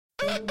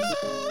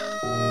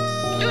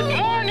Good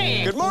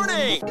morning. Good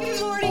morning. Good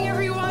morning,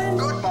 everyone.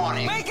 Good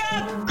morning. Wake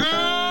up. Good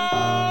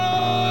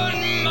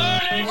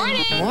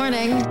morning.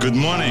 Morning. Good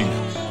morning.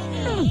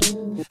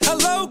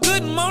 Hello,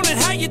 good morning,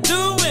 how you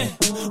doing?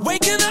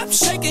 Waking up,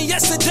 shaking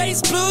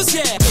yesterday's blues,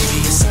 yeah.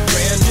 Baby, it's a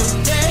brand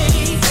new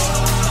day.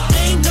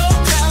 Ain't no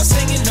clouds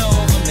hanging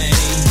over me.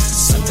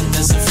 Something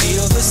doesn't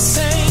feel the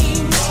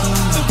same.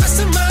 The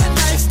rest of my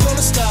life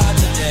gonna start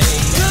today.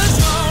 Good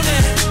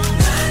morning.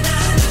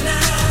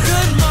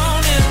 Good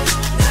morning.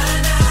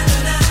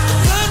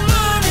 Good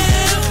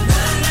morning.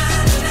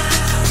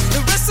 The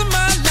rest of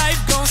my life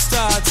gonna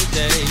start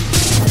today.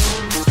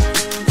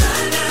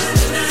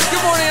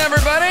 Good morning,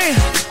 everybody.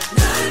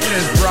 It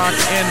is Brock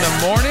in the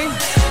morning.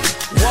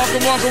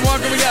 Welcome, welcome,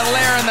 welcome. We got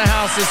Lara in the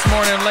house this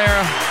morning.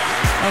 Lara,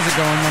 how's it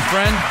going, my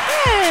friend?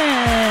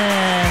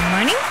 Good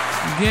morning.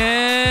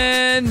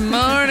 Good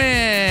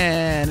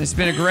morning. It's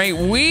been a great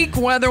week.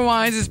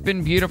 Weather-wise, it's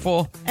been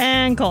beautiful.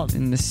 And cold.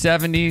 In the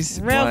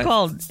 70s. Real What?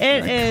 cold.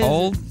 It is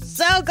cold.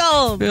 so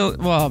cold.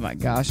 Oh, my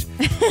gosh.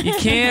 You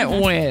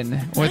can't win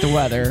with the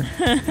weather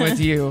with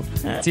you.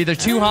 It's either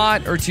too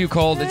hot or too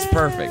cold. It's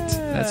perfect.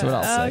 That's what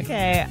I'll say.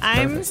 Okay.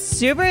 I'm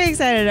super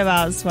excited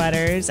about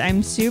sweaters.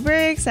 I'm super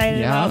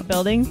excited about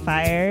building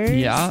fires.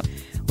 Yeah.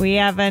 We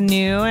have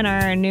in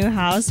our new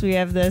house, we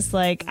have this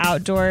like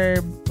outdoor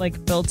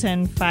like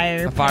built-in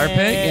fire pit. A fire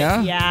pit,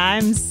 yeah? Yeah,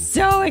 I'm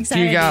so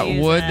excited. Do you got to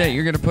use wood it. that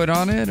you're going to put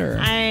on it? Or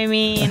I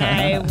mean,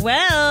 I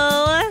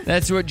will.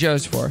 That's what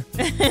Joe's for.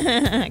 Go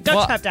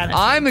chop down it.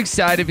 I'm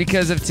excited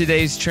because of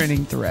today's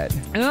trending thread.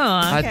 Oh, okay.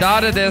 I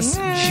thought of this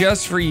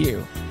just for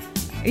you.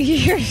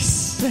 You're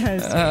so sweet.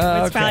 It's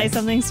okay. probably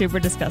something super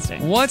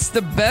disgusting. What's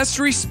the best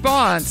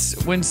response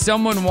when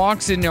someone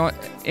walks in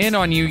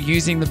on you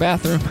using the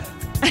bathroom?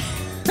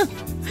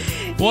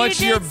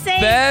 What's your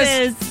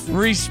best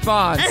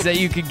response that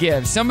you could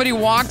give? Somebody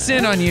walks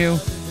in on you,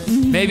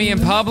 maybe in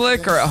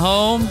public or at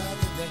home,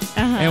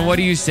 and what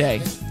do you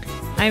say?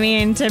 I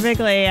mean,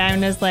 typically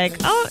I'm just like,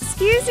 oh,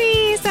 excuse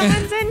me,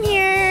 someone's in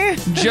here.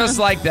 Just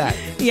like that.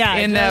 Yeah.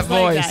 In that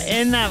voice. Like that.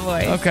 In that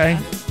voice. Okay.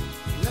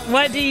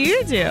 What do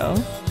you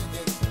do?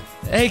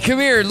 Hey, come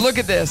here. Look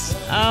at this.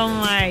 Oh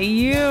my,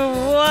 you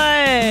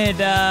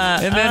would.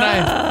 And then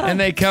and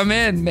they come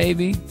in,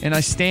 maybe, and I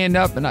stand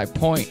up and I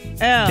point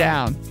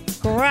down.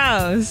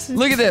 Gross.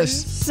 Look at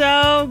this.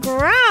 So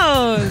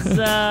gross.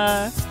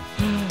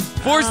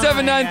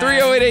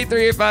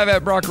 479-308-8385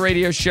 at Brock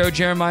Radio Show.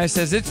 Jeremiah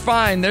says, it's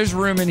fine. There's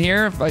room in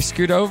here if I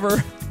scoot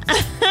over.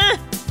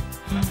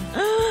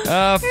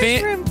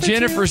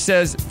 Jennifer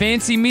says,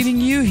 fancy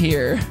meeting you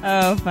here.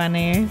 Oh,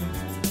 funny.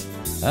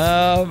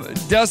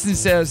 Dustin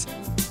says,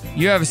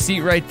 you have a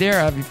seat right there.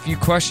 I have a few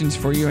questions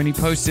for you. And he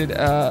posted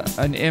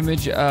an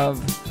image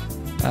of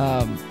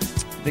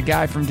the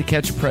guy from To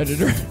Catch a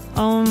Predator.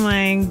 Oh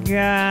my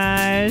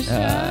gosh.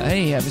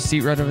 Hey, you have a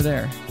seat right over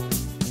there.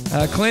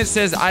 Clint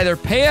says, either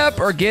pay up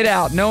or get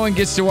out. No one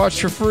gets to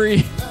watch for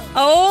free.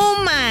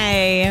 Oh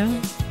my.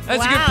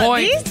 That's a good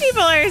point. These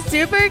people are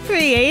super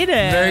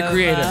creative. Very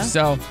creative.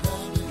 So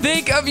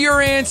think of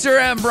your answer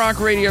at Brock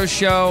Radio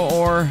Show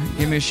or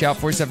give me a shout,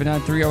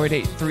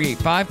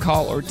 479-308-8385.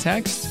 Call or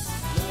text.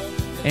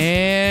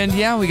 And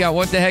yeah, we got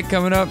What the Heck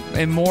coming up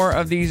and more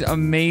of these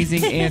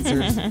amazing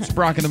answers. It's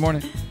Brock in the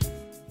morning.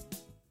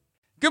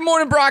 Good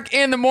morning, Brock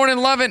in the morning.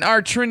 Loving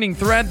our trending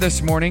thread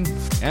this morning.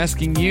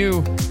 Asking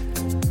you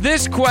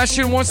this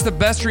question. What's the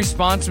best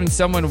response when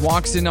someone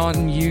walks in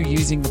on you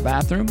using the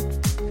bathroom?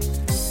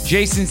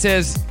 Jason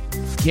says,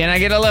 can I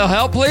get a little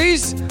help,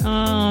 please?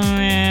 Oh,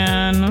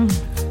 man.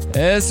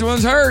 This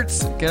one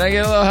hurts. Can I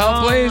get a little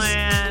help, please? Oh,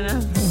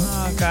 man.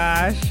 Oh,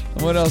 gosh.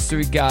 What else do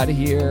we got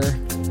here?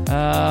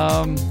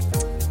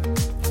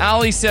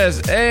 Allie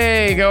says,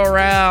 hey, go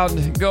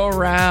around. Go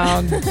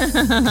around.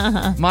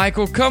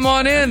 Michael, come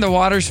on in. The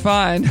water's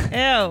fine.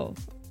 Ew.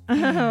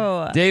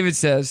 Oh. David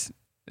says,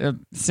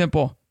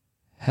 simple,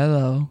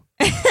 hello.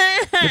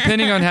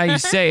 Depending on how you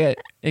say it,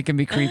 it can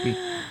be creepy.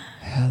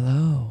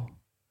 Hello.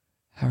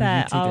 How are you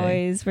That today?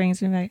 always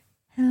brings me back.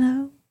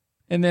 Hello.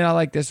 And then I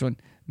like this one.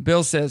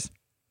 Bill says,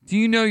 do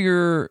you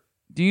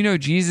know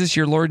Jesus,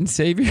 your Lord and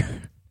Savior?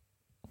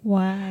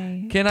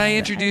 Why? Can I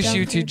introduce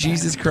you to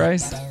Jesus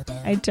Christ?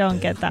 I don't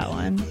get that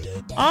one.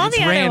 All It's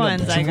the other random.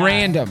 ones It's I got.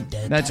 random.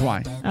 That's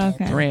why.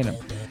 Okay. Random.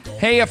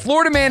 Hey, a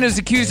Florida man is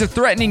accused of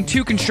threatening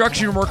two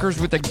construction workers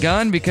with a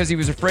gun because he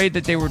was afraid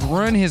that they would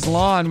ruin his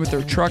lawn with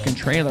their truck and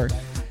trailer.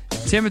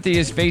 Timothy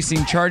is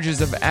facing charges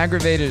of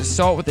aggravated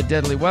assault with a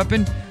deadly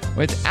weapon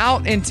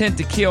without intent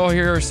to kill.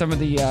 Here are some of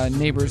the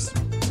neighbors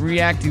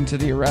reacting to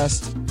the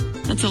arrest.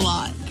 That's a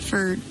lot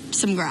for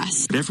some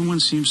grass. Everyone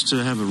seems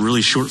to have a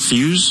really short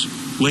fuse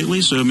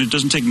lately, so it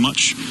doesn't take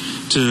much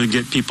to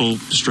get people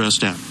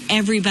stressed out.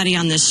 Everybody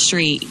on this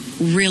street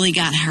really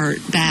got hurt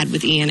bad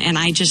with Ian, and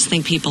I just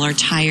think people are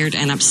tired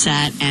and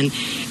upset, and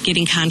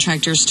getting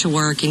contractors to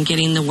work and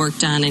getting the work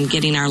done and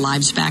getting our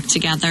lives back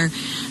together,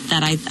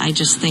 that I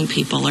just think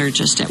people are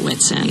just at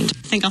wit's end.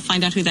 I think I'll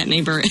find out who that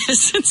neighbor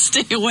is and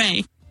stay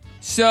away.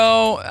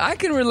 So I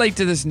can relate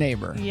to this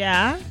neighbor.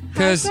 Yeah? How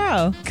Because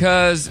so?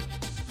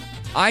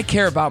 I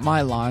care about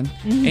my lawn,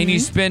 and you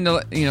spend,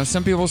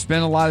 some people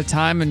spend a lot of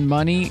time and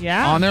money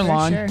on their for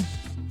lawn. sure.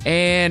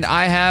 And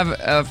I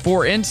have,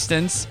 for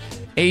instance,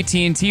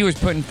 AT&T was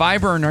putting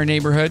fiber in our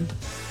neighborhood,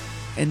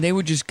 and they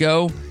would just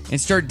go and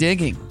start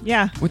digging.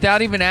 Yeah.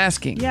 Without even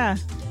asking. Yeah.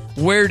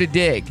 Where to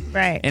dig.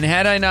 Right. And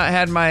had I not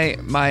had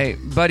my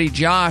buddy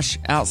Josh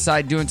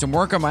outside doing some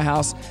work on my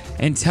house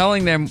and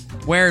telling them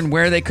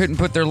where they couldn't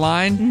put their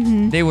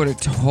line, they would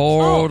have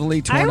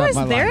totally torn up my line.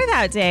 I was there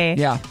that day.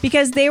 Yeah.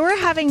 Because they were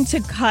having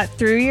to cut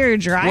through your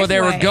driveway. Well,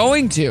 they were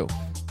going to,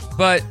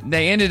 but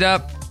they ended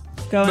up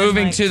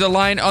moving to the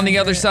line on the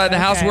other side of the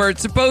house where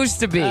it's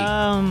supposed to be.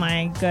 Oh,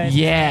 my goodness.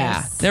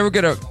 Yeah. They were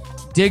going to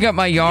dig up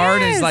my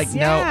yard. And it's like,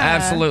 no,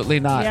 absolutely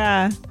not.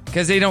 Yeah.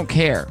 Because they don't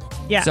care.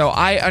 Yeah. So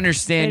I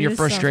understand They your just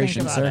don't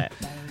frustration, think sir.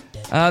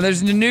 about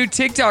There's a new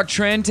TikTok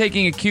trend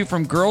taking a cue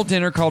from girl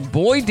dinner called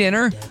boy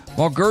dinner.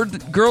 While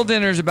girl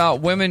dinner is about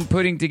women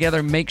putting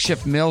together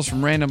makeshift meals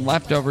from random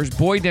leftovers,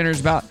 boy dinner is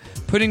about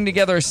putting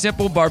together a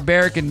simple,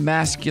 barbaric, and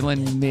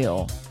masculine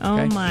meal.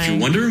 Oh, my. If you're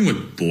wondering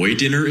what boy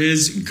dinner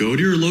is, go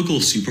to your local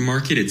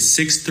supermarket at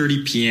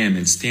 6:30 p.m.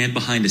 and stand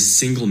behind a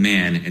single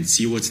man and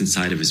see what's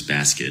inside of his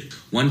basket.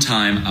 One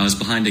time, I was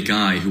behind a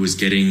guy who was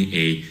getting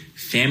a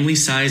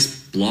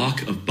family-sized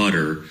block of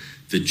butter,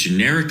 the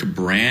generic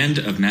brand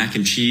of mac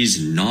and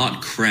cheese,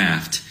 not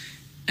Kraft,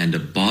 and a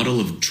bottle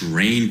of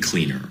drain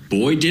cleaner.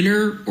 Boy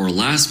dinner or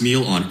last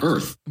meal on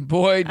Earth?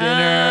 Boy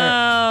dinner.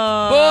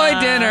 Oh. Boy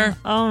dinner.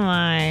 Oh,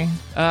 my.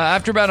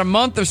 After about a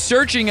month of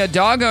searching, a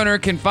dog owner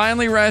can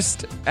finally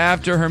rest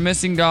after her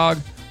missing dog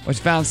was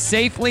found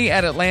safely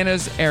at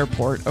Atlanta's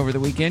airport over the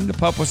weekend. The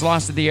pup was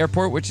lost at the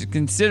airport, which is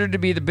considered to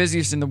be the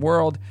busiest in the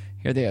world.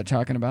 Here they are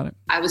talking about it.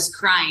 I was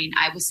crying.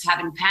 I was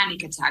having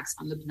panic attacks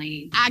on the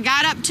plane. I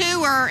got up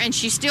to her and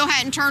she still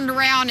hadn't turned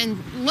around and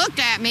looked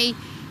at me.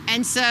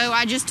 And so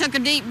I just took a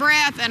deep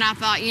breath and I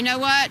thought, you know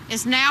what?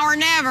 It's now or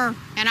never.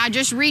 And I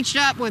just reached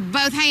up with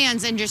both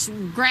hands and just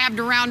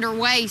grabbed around her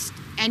waist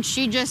and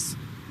she just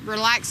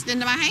relaxed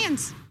into my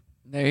hands.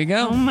 There you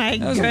go. Oh, my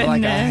That was goodness.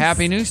 like a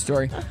happy news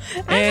story.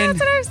 That's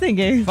what I was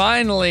thinking.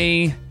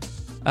 Finally,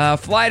 a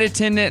flight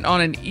attendant on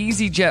an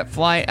EasyJet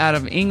flight out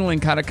of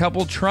England caught a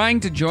couple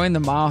trying to join the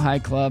Mile High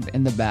Club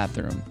in the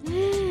bathroom.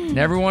 And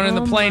everyone in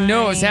the plane knew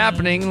what was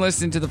happening.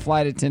 Listen to the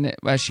flight attendant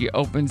as she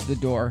opens the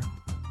door.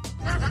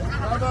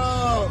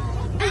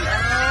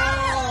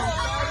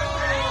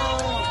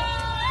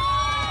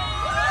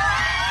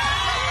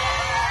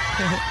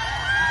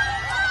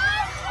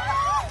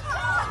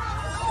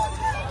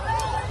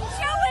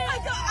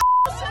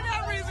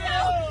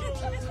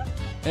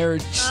 They were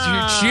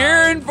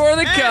cheering for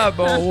the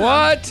couple.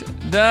 What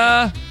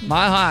the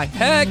my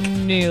heck?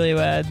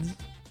 Newlyweds.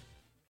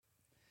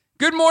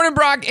 Good morning,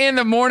 Brock in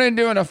the morning,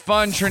 doing a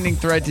fun trending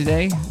thread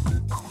today.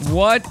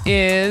 What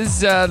is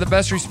the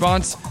best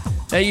response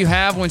that you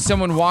have when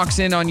someone walks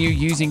in on you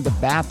using the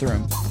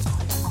bathroom?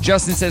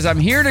 Justin says, I'm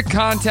here to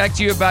contact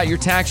you about your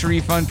tax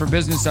refund for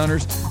business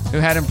owners who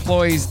had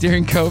employees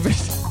during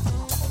COVID.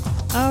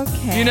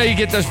 Okay. You know you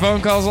get those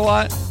phone calls a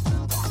lot?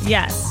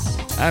 Yes.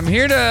 I'm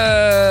here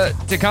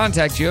to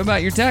contact you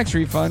about your tax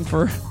refund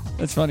for...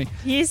 That's funny.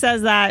 He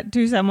says that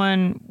to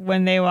someone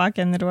when they walk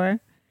in the door.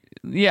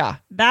 Yeah.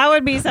 That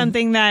would be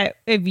something that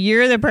if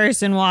you're the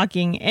person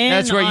walking in,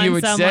 that's what you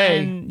would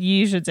say.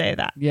 You should say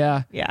that.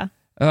 Yeah. Yeah.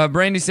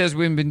 Brandy says,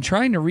 we've been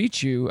trying to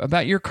reach you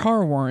about your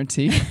car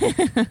warranty.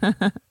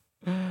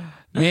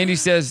 Mandy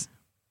says,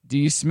 do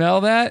you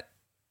smell that?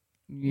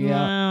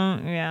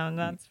 Yeah. Yeah,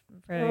 that's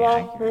pretty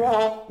accurate.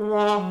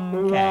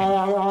 Okay.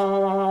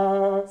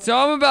 So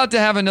I'm about to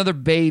have another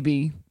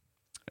baby.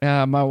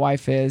 My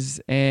wife is.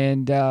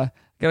 And got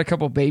a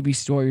couple baby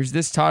stories.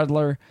 This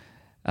toddler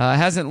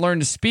hasn't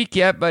learned to speak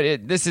yet,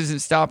 but this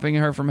isn't stopping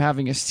her from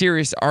having a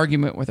serious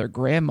argument with her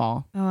grandma.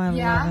 Oh, I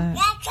love it.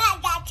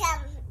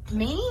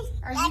 Me?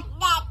 I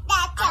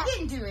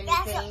didn't do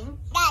anything.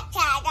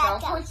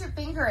 Don't point your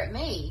finger at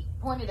me.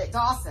 Point it at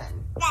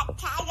Dawson. No,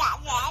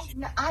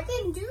 I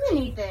didn't do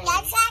anything. No,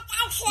 I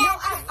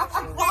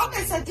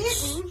promise I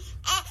didn't.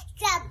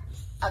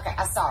 Okay,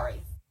 I'm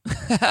sorry.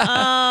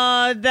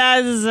 Oh,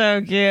 that's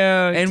so cute.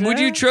 And would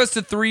you trust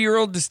a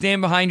 3-year-old to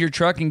stand behind your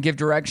truck and give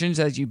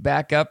directions as you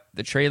back up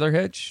the trailer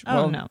hitch?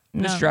 Oh, no.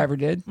 This driver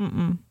did.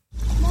 Mm-mm.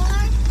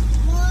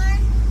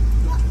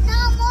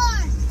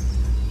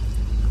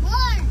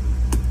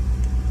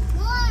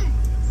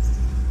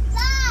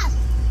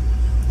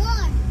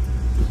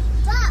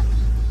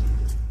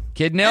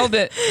 Kid nailed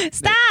it.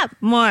 Stop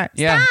more.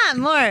 Yeah. Stop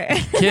more.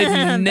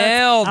 Kid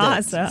nailed it.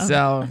 Awesome.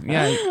 So,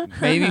 yeah,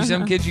 maybe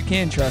some kids you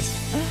can trust.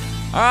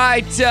 All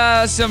right,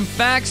 some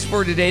facts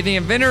for today. The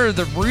inventor of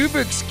the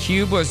Rubik's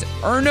Cube was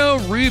Erno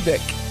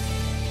Rubik,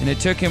 and it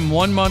took him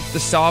 1 month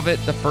to solve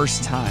it the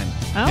first time.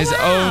 Oh, His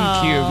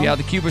wow. own cube. Yeah,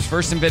 the cube was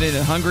first invented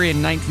in Hungary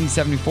in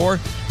 1974,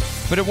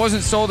 but it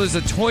wasn't sold as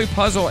a toy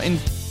puzzle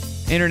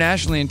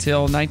internationally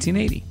until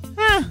 1980.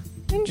 Huh.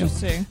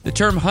 Interesting. The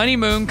term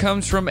honeymoon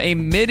comes from a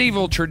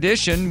medieval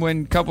tradition.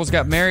 When couples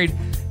got married,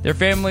 their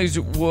families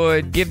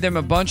would give them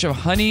a bunch of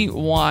honey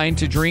wine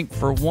to drink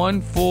for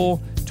one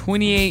full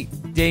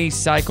 28 8-day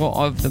cycle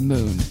of the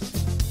moon.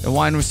 The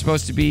wine was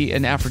supposed to be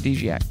an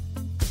aphrodisiac.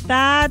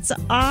 That's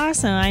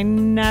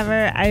awesome.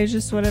 I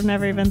just would have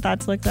never even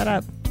thought to look that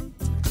up.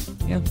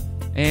 Yeah.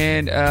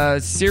 And a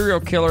serial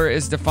killer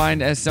is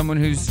defined as someone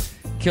who's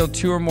killed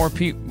 2 or more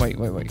people. Wait.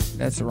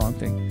 That's the wrong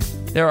thing.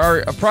 There are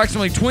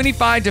approximately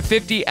 25 to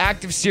 50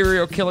 active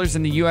serial killers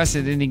in the U.S.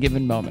 at any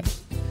given moment.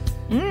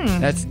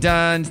 That's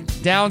down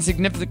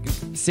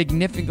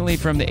significantly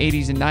from the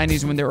 80s and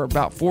 90s when there were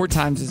about 4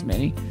 times as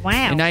many.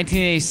 Wow. In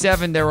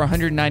 1987, there were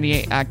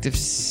 198 active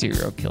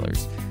serial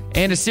killers.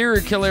 And a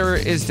serial killer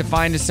is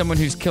defined as someone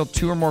who's killed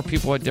 2 or more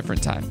people at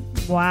different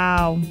times.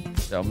 Wow.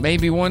 So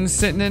maybe one's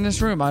sitting in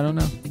this room. I don't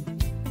know.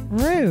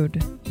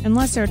 Rude.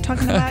 Unless they're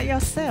talking about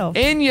yourself.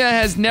 Enya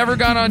has never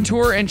gone on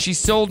tour, and she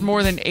sold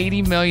more than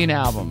 80 million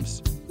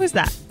albums. Who's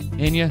that?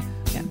 Enya?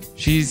 Yeah.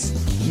 She's...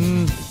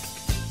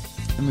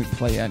 let me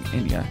play an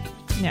Enya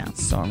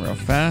song real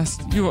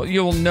fast.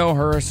 You'll know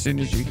her as soon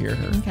as you hear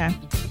her. Okay.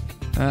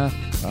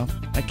 Well,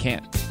 I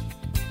can't.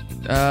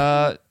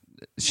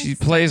 She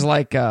plays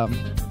like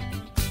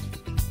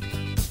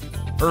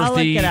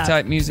earthy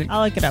type music.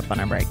 I'll look it up on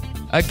our break.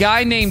 A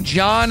guy named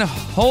John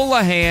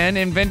Holohan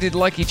invented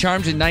Lucky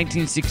Charms in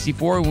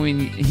 1964 when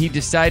he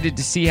decided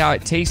to see how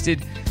it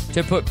tasted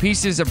to put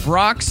pieces of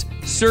Brock's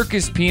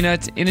Circus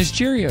peanuts in his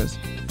Cheerios.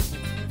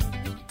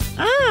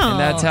 Oh. And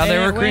that's how they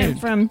were created.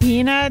 Went from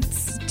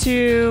peanuts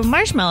to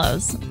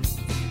marshmallows.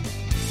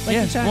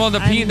 Yeah. Well,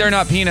 they're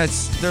not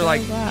peanuts. They're so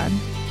like glad.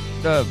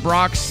 the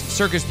Brock's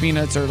Circus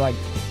peanuts are like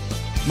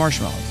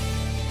marshmallows.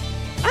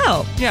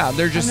 Oh. Yeah,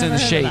 they're just I've in the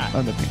never shape heard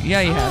of the peanut.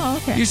 Yeah, you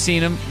have. Okay. You've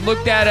seen them.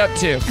 Look that up,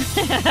 too.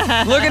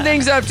 Looking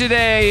things up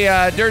today.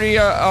 Dirty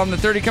on the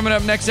 30 coming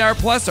up next hour,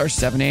 plus our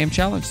 7 a.m.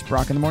 challenge. It's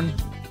Brock in the morning.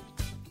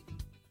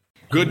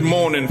 Good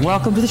morning.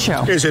 Welcome to the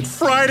show. Is it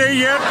Friday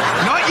yet?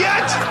 Not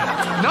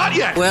yet. Not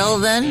yet. Well,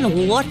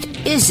 then, what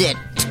is it?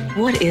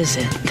 What is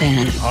it,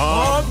 then?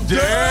 Hump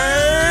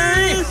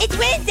day. It's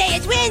Wednesday.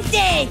 It's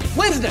Wednesday.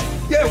 Wednesday.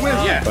 Yeah,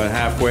 Wednesday. Yeah. But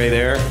halfway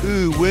there.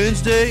 Ooh,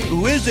 Wednesday?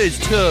 Wednesday's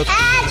tough.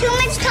 Too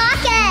much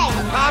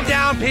talking. Calm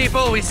down,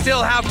 people. We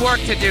still have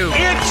work to do.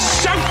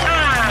 It's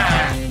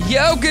showtime.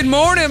 Yo, good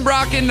morning,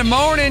 Brock in the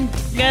morning.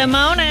 Good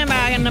morning,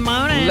 Brock in the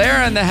morning.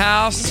 Lara in the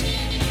house.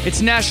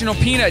 It's National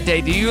Peanut Day.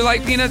 Do you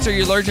like peanuts? Are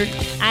you allergic?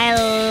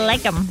 I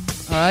like them.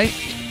 All right.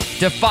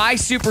 Defy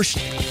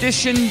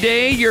Superstition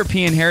Day,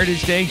 European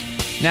Heritage Day,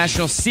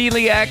 National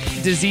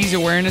Celiac Disease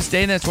Awareness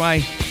Day. That's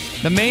why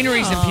the main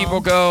reason people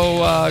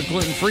go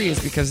gluten-free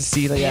is because of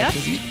celiac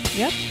disease.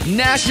 Yep.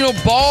 National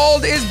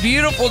Bald is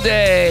Beautiful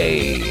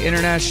Day,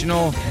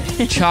 International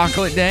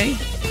Chocolate Day,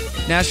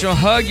 National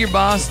Hug Your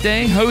Boss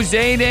Day,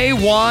 Jose Day,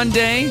 Juan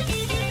Day,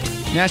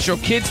 National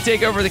Kids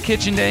Take Over the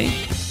Kitchen Day,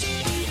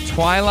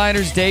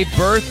 Twilighters Day,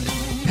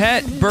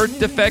 Pet Birth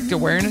Defect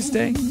Awareness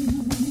Day,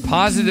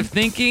 Positive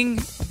Thinking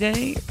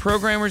Day,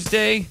 Programmers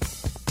Day,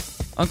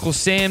 Uncle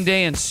Sam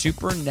Day, and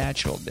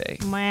Supernatural Day.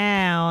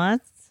 Wow,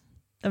 that's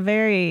a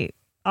very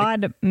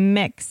odd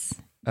mix.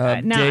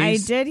 Now,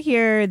 days. I did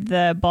hear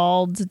the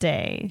Bald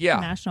Day,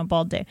 National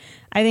Bald Day.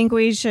 I think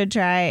we should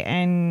try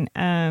and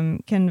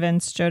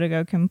convince Joe to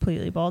go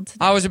completely bald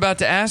today. I was about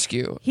to ask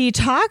you. He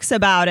talks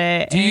about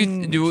it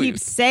and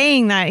keeps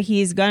saying that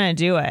he's going to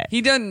do it.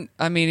 He doesn't,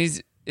 I mean,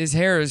 his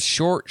hair is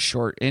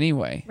short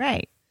anyway.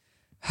 Right.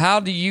 How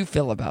do you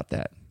feel about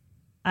that?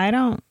 I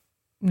don't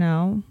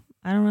know.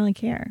 I don't really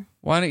care.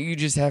 Why don't you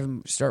just have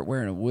him start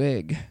wearing a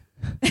wig?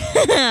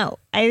 I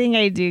think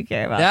I do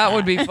care about that. That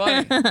would be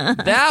funny.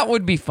 That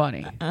would be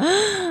funny.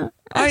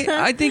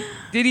 I think,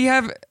 did he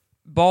have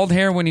bald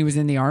hair when he was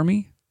in the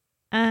Army?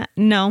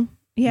 No.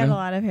 He had a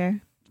lot of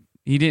hair.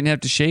 He didn't have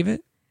to shave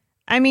it?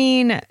 I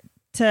mean,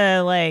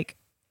 to like,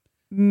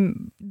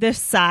 the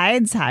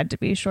sides had to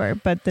be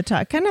short, but the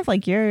top, kind of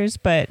like yours,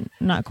 but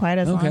not quite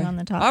as long on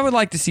the top. I would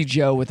like to see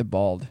Joe with a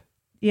bald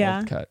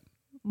cut.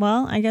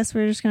 Well, I guess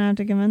we're just going to have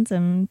to convince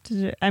him to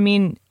do. I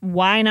mean,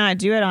 why not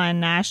do it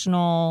on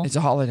National... It's a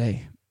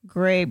holiday.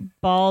 Great.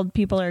 Bald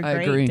people are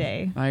great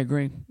day. I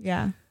agree.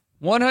 Yeah.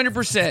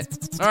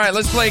 100%. All right,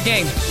 let's play a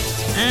game.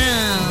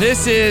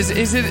 This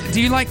is it,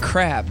 do you like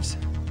crabs?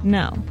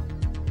 No.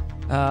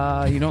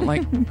 You don't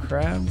like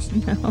crabs?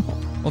 No.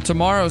 Well,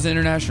 tomorrow's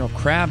International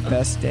Crab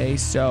Fest Day,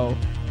 so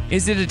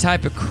is it a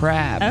type of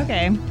crab?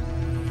 Okay.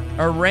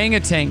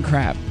 Orangutan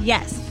crab.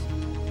 Yes.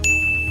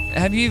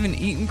 Have you even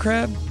eaten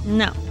crab?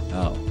 No.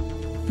 Oh.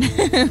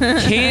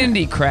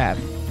 Candy crab.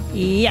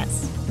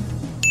 Yes.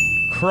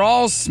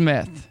 Crawl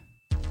Smith.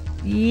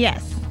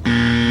 Yes.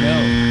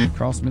 No.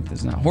 Crawl Smith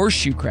is not.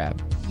 Horseshoe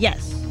crab.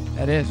 Yes.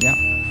 That is, yeah.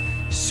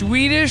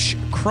 Swedish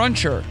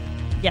cruncher.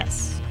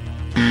 Yes.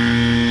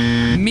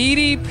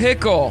 Meaty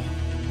pickle.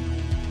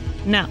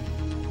 No.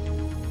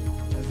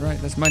 That's right.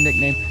 That's my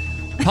nickname.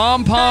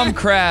 Pom-pom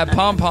crab.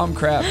 Pom-pom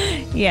crab.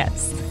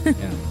 Yes. Yeah.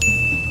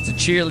 It's a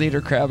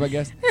cheerleader crab, I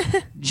guess.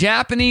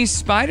 Japanese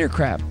spider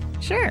crab.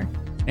 Sure.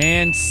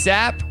 And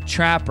sap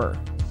trapper.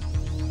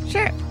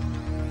 Sure.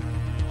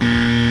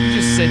 You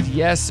just said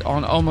yes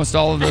on almost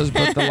all of those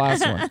but the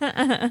last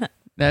one.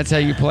 That's how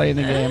you play in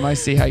the game. I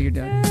see how you're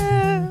doing.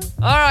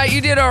 All right, you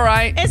did all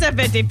right. It's a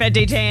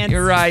 50-50 chance.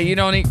 You're right. You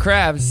don't eat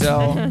crabs,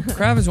 so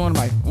crab is one of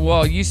my,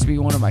 well, it used to be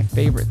one of my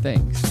favorite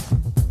things.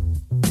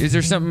 Is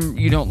there something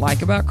you don't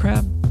like about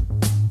crab?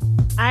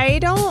 I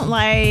don't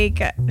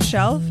like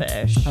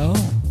shellfish. Oh.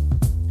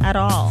 At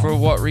all. For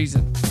what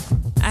reason?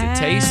 The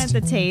taste?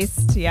 The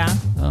taste, yeah.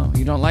 Oh,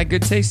 you don't like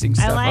good tasting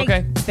stuff. I like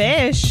okay.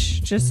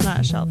 fish, just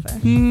not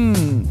shellfish.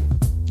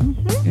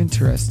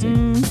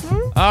 Interesting.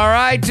 All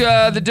right,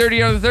 the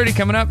Dirty Under 30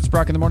 coming up. It's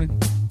Brock in the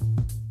morning.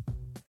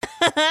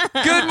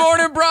 Good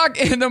morning, Brock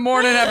in the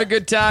morning. Have a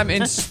good time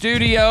in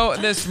studio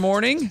this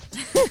morning.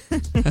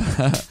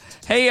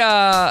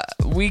 Hey,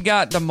 we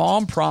got the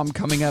Mom Prom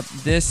coming up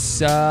this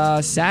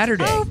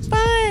Saturday. Oh,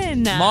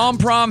 fun. Mom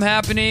Prom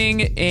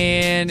happening,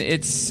 and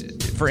it's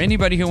for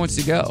anybody who wants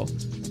to go.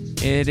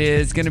 It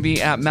is going to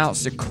be at Mount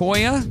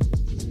Sequoia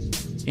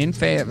in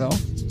Fayetteville.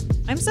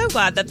 I'm so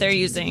glad that they're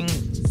using,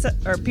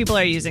 or people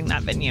are using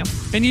that venue.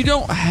 And you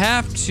don't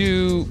have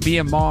to be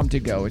a mom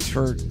to go. It's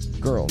for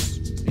girls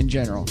in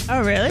general.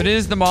 Oh, really? But it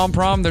is the Mom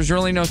Prom. There's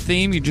really no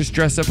theme. You just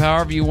dress up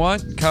however you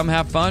want. Come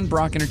have fun.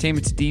 Brock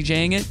Entertainment's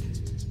DJing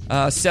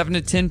it. 7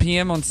 to 10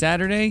 p.m. on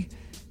Saturday.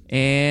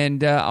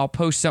 And I'll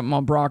post something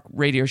on Brock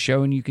Radio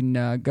Show, and you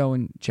can go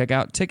and check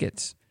out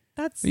tickets.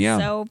 That's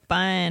so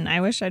fun.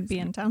 I wish I'd be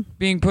in town.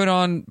 Being put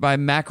on by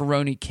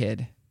Macaroni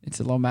Kid. It's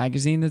a little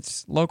magazine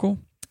that's local.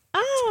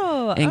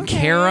 Oh, and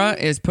Kara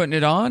is putting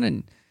it on,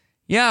 and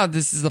yeah,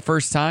 this is the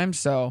first time,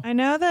 so I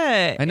know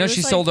that. I know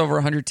she sold over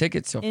 100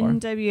 tickets so far.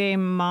 NWA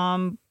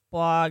Mom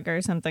Blog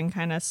or something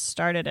kind of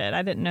started it.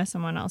 I didn't know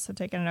someone else had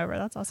taken it over.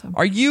 That's awesome.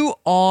 Are you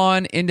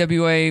on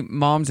NWA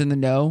Moms in the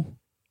Know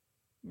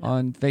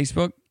on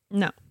Facebook?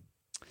 No.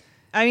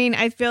 I mean,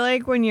 I feel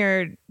like when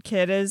your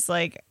kid is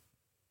like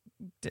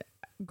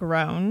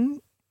grown,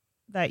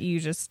 that you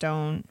just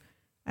don't.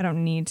 I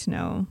don't need to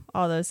know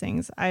all those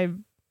things. I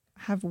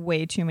have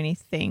way too many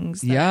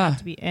things that I have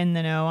to be in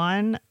the know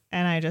on,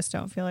 and I just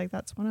don't feel like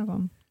that's one of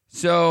them.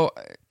 So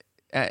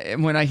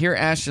when I hear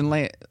Ashton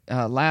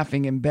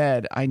laughing in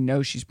bed, I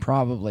know she's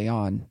probably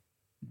on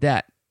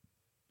that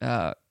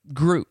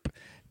group,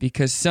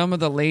 because some of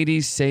the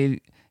ladies say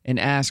and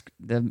ask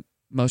the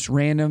most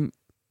random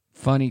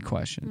funny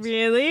questions.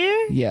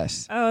 Really?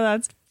 Yes. Oh,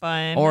 that's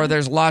fun. Or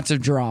there's lots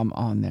of drama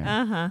on there.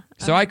 Uh-huh.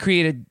 So I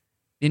created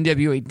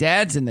NWA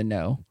Dads in the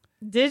Know.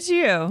 Did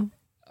you?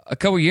 A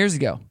couple years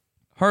ago.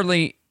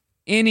 Hardly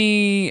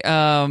any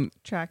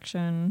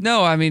traction.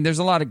 No, I mean, there's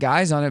a lot of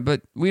guys on it,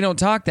 but we don't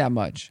talk that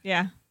much.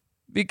 Yeah.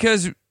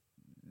 Because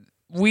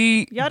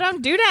y'all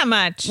don't do that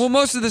much. Well,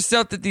 most of the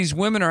stuff that these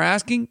women are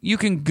asking, you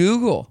can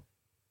Google.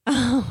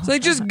 So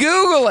just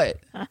Google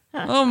it.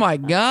 Oh my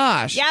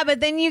gosh. Yeah, but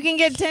then you can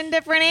get 10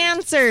 different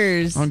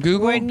answers on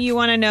Google when you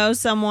want to know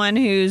someone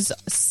who's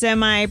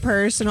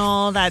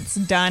semi-personal that's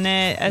done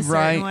it a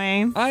certain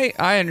way.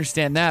 I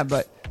understand that,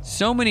 but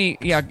so many,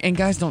 and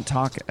guys don't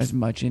talk as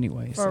much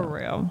anyway. For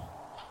real.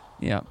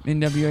 Yeah,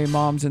 NWA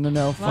Moms in the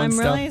Know. Well, I'm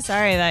really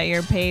sorry that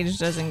your page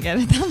doesn't get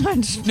it that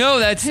much. No,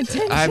 that's.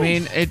 attention. I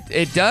mean,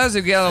 it does.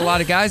 We got a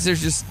lot of guys.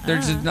 There's just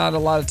not a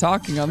lot of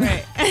talking on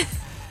there. Right.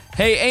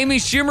 Hey, Amy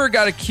Schumer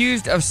got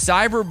accused of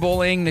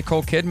cyberbullying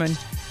Nicole Kidman,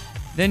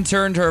 then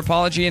turned her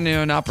apology into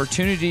an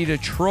opportunity to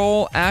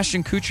troll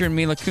Ashton Kutcher and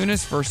Mila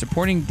Kunis for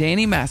supporting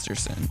Danny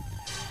Masterson.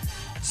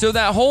 So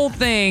that whole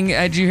thing,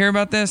 did you hear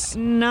about this?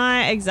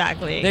 Not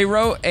exactly. They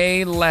wrote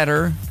a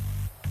letter.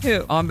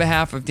 Who? On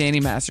behalf of Danny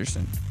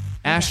Masterson,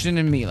 Ashton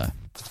and Mila,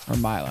 or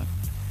Mila.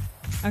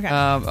 Okay.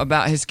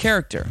 About his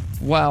character.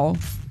 Well,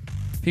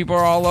 people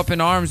are all up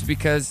in arms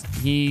because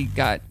he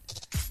got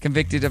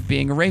convicted of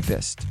being a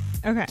rapist.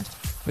 Okay.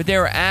 But they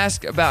were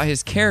asked about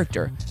his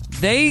character.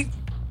 They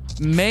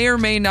may or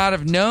may not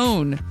have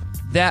known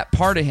that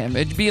part of him.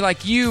 It'd be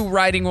like you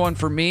writing one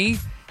for me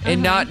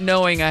and not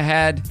knowing I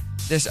had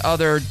this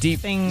other deep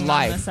thing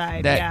life. on the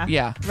side. That,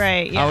 yeah.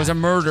 Right. Yeah. I was a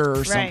murderer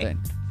or something.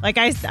 Like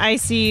I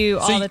see you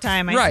all the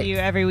time. I see you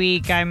every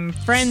week. I'm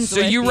friends with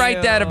you. So you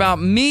write that about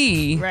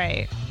me.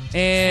 Right.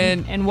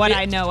 And what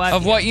I know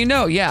of you. what you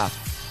know, yeah.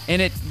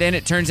 And then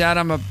it turns out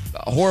I'm a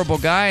horrible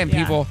guy, and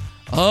people,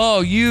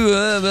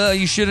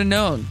 you should have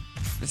known.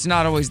 It's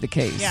not always the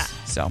case. Yeah.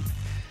 So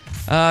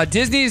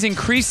Disney is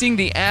increasing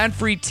the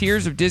ad-free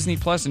tiers of Disney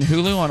Plus and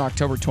Hulu on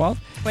October 12th.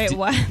 Wait,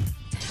 what?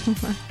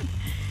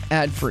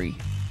 Ad-free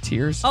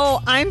tiers.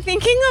 Oh, I'm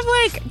thinking of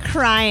like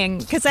crying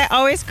because I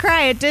always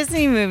cry at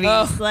Disney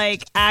movies,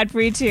 like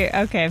ad-free tier.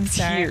 Okay, I'm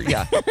sorry.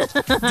 Yeah.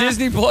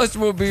 Disney Plus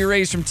will be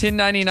raised from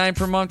 $10.99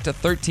 per month to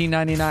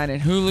 $13.99,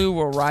 and Hulu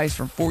will rise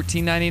from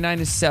 $14.99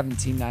 to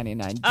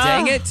 $17.99.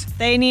 Dang it!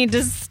 They need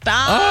to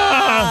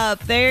stop.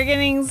 They're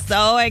getting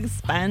so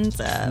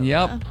expensive.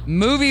 Yep.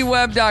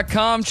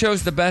 MovieWeb.com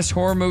chose the best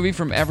horror movie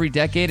from every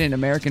decade in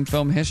American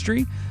film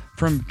history,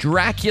 from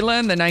Dracula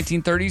in the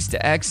 1930s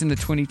to X in the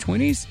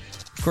 2020s.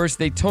 Of course,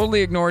 they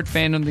totally ignored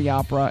Phantom of the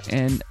Opera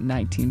in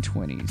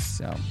 1920s.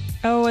 So.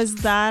 Oh, was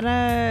that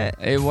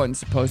It wasn't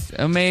supposed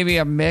to. Maybe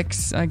a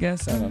mix, I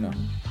guess. I don't know.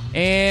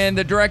 And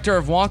the director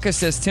of Wonka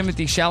says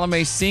Timothée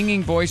Chalamet's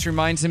singing voice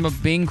reminds him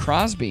of Bing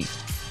Crosby.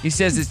 He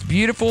says it's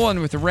beautiful,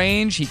 and with the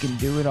range, he can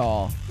do it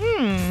all.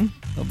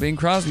 Well, Bing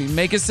Crosby,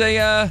 make us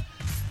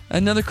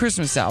another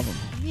Christmas album.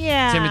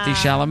 Yeah. Timothy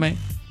Chalamet.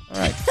 All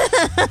right.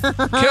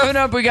 Coming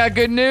up, we got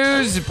good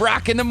news.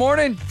 Brock in the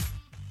morning.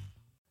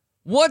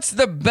 What's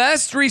the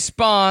best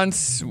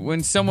response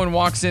when someone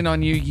walks in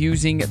on you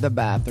using the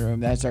bathroom?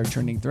 That's our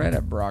trending thread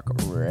at Brock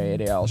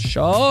Radio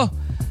Show.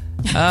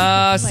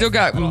 Still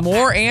got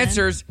more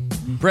answers.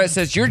 Brett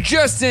says, you're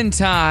just in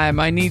time.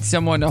 I need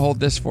someone to hold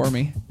this for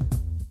me.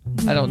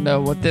 I don't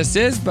know what this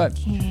is, but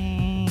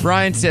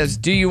Brian says,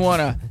 do you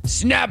want to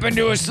snap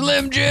into a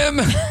Slim Jim?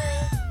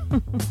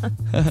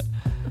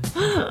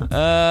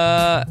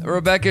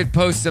 Rebecca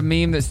posts a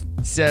meme that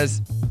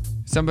says,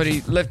 somebody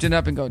lifting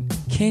up and going,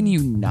 can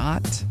you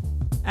not?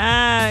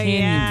 Can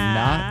you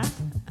not?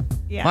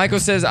 Yeah. Michael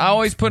says, I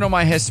always put on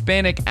my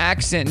Hispanic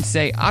accent and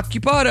say,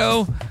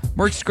 occupado.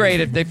 Works great.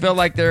 If they feel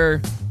like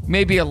there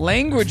may be a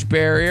language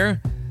barrier,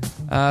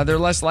 they're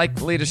less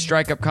likely to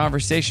strike up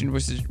conversation,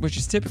 which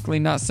is typically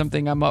not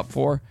something I'm up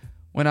for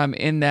when I'm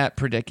in that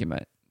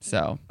predicament.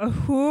 So,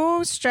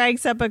 who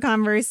strikes up a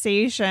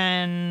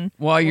conversation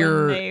while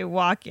when they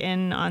walk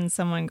in on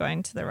someone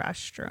going to the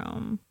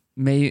restroom?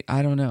 I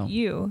don't know.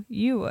 You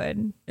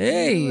would.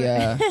 Hey,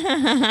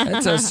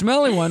 that's a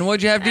smelly one.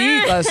 What'd you have to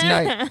eat last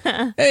night?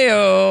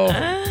 Hey-o.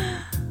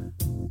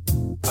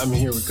 I'm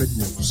here with good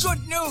news.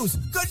 Good news.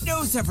 Good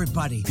news,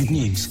 everybody. Good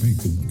news.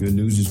 Good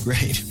news is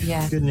great.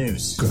 Yeah. Good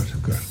news. Good.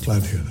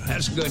 Glad to hear that.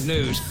 That's good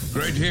news.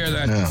 Great to hear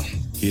that. Now,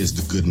 here's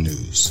the good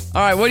news.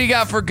 All right, what do you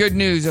got for good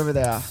news over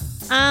there?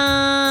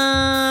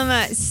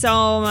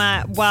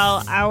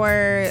 Well,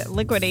 our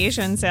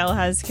liquidation sale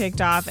has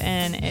kicked off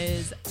and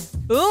is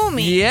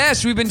booming.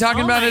 Yes, we've been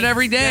talking about it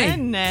every day.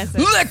 Goodness.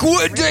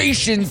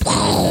 Liquidation.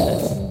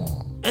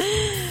 So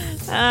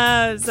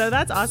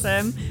that's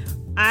awesome.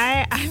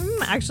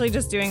 I'm actually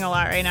just doing a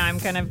lot right now. I'm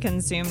kind of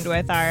consumed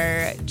with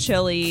our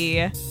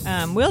chili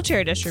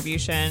wheelchair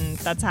distribution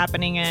that's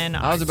happening in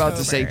October. I was about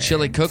to say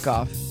chili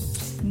cook-off.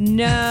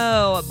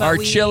 No, but our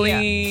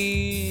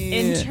chili.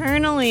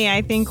 Internally,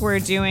 I think we're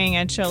doing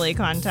a chili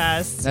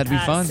contest. That'd be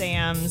fun.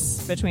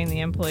 Sam's between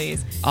the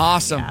employees.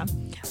 Awesome. Yeah.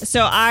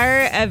 So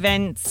our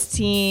events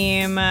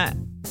team, I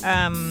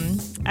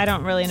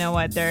don't really know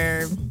what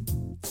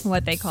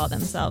they call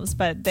themselves,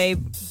 but they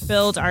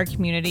build our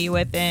community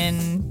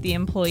within the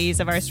employees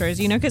of our stores,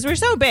 because we're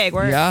so big.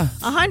 We're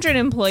 100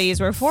 employees.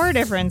 We're 4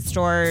 different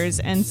stores.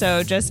 And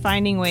so just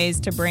finding ways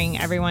to bring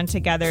everyone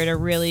together to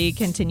really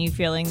continue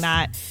feeling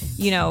that,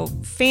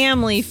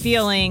 family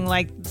feeling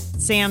like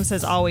Sam's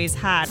has always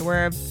had.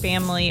 We're a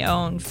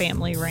family-owned,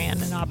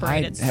 family-ran and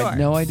operated store. I had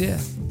no idea.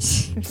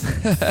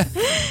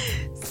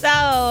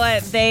 So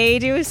they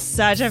do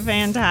such a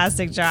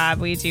fantastic job.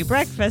 We do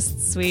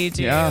breakfasts. We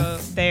do. Yeah.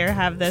 They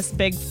have this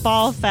big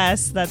fall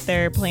fest that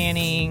they're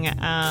planning.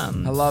 I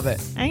love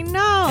it. I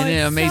know. And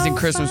an amazing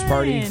Christmas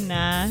party.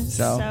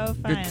 So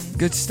fun.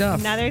 Good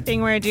stuff. Another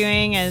thing we're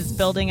doing is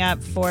building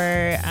up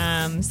for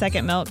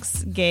Second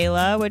Milk's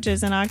Gala, which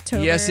is in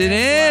October. Yes, it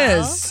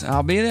is.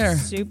 I'll be there.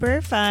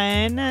 Super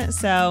fun.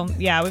 So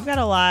yeah, we've got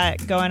a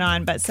lot going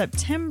on, but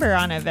September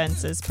on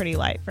events is pretty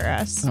light for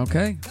us.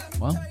 Okay.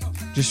 Well,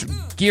 just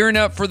gearing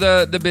up for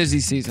the busy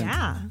season.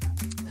 Yeah.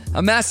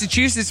 A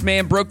Massachusetts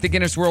man broke the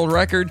Guinness World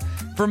Record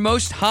for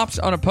most hops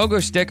on a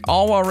pogo stick,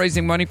 all while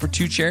raising money for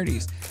 2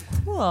 charities.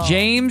 Cool.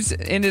 James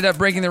ended up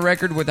breaking the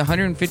record with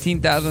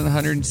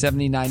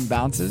 115,179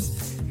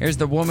 bounces. Here's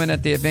the woman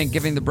at the event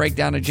giving the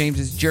breakdown of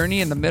James's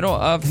journey in the middle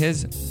of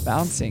his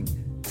bouncing.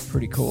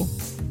 Pretty cool.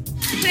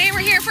 Today we're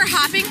here for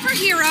Hopping for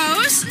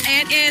Heroes.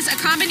 It is a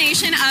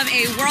combination of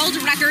a world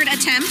record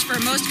attempt for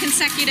most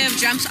consecutive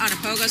jumps on a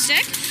pogo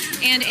stick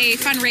and a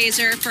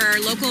fundraiser for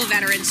local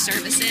veterans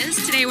services.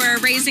 Today we're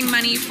raising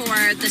money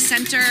for the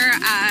Center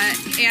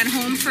and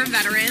Home for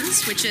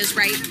Veterans, which is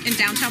right in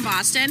downtown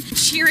Boston.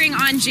 Cheering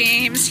on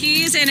James.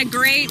 He's in a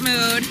great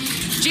mood.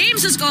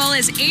 James's goal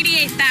is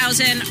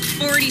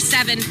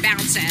 88,047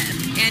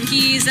 bouncing, and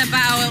he's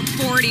about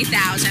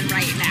 40,000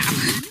 right now.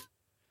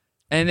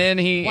 And then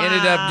he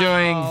ended up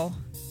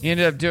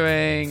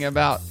doing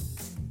about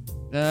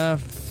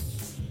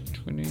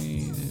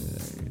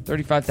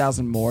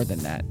 35,000 more than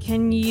that.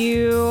 Can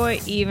you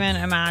even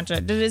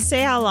imagine? Did it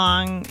say how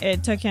long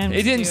it took him?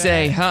 It didn't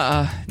say.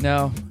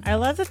 No. I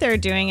love that they're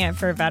doing it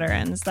for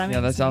veterans. That makes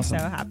me awesome.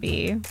 so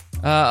happy.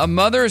 A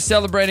mother is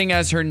celebrating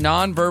as her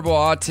nonverbal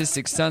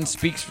autistic son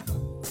speaks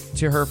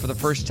to her for the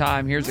first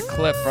time. Here's a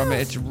clip from it.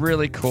 It's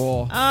really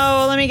cool.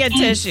 Oh, let me get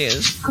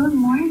tissues. Good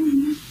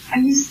morning. Are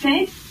you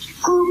sick?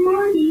 Good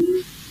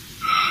morning.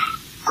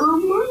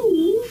 Good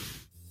morning.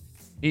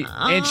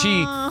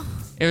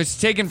 It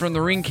was taken from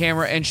the Ring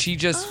camera, and she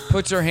just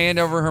puts her hand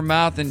over her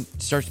mouth and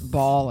starts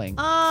bawling.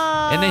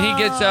 And then he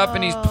gets up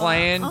and he's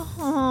playing.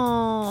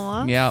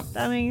 Yeah.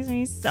 That makes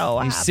me so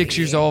happy. He's 6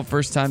 years old,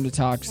 first time to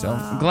talk, so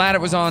I'm glad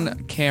it was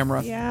on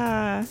camera.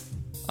 Yeah.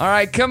 All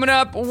right, coming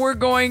up, we're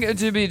going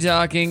to be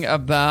talking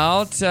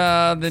about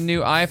the new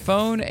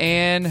iPhone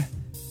and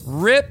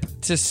rip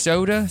to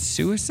soda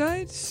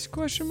suicides? ?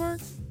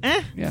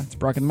 Yeah, it's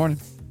Brock in the morning.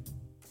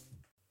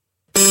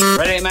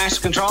 Ready, Master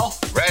Control?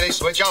 Ready,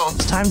 switch on.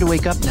 It's time to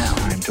wake up now.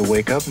 Time to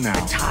wake up now.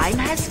 Time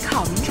has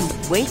come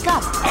to wake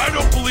up. I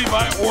don't believe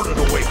I ordered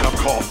a wake-up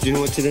call. Do you know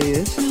what today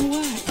is?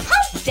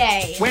 Hump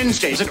day.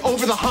 Wednesday's an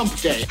over-the-hump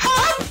day.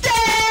 Hump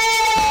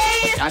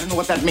day. I don't know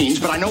what that means,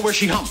 but I know where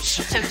she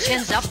humps. So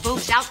chins up,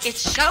 boobs out.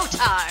 It's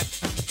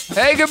showtime.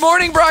 Hey, good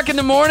morning, Brock in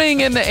the morning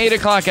in the 8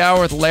 o'clock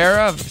hour with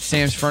Lara of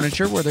Sam's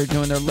Furniture, where they're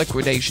doing their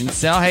liquidation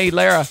sale. Hey,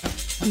 Lara.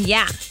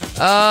 Yeah.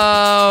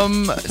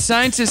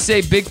 Scientists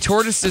say big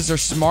tortoises are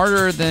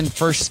smarter than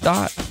first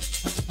thought.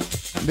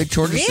 Big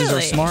tortoises are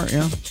smart,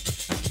 yeah.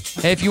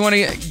 Hey, if you want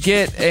to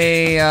get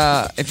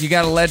if you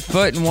got a lead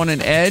foot and want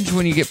an edge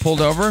when you get pulled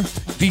over,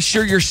 be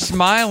sure you're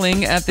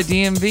smiling at the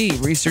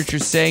DMV.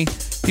 Researchers say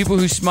people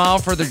who smile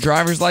for their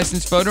driver's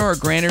license photo are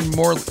granted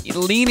more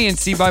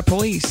leniency by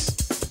police.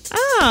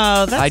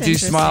 Oh, that's I do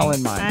interesting. smile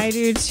in mine. I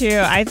do too.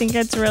 I think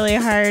it's really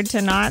hard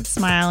to not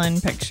smile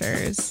in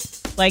pictures.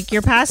 Like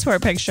your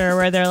passport picture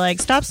where they're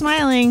like, stop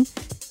smiling.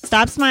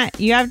 Stop smiling.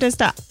 You have to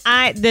stop.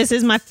 This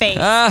is my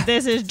face.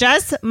 This is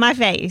just my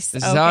face.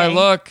 This is how I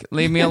look.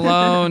 Leave me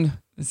alone.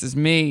 This is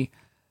me.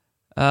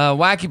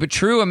 Wacky but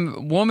true.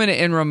 A woman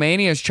in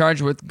Romania is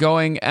charged with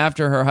going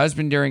after her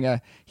husband during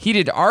a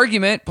heated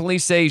argument.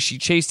 Police say she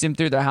chased him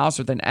through the house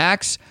with an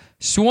axe,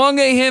 swung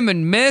at him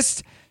and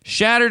missed,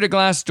 shattered a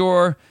glass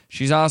door.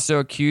 She's also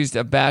accused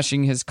of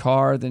bashing his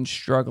car, then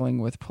struggling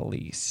with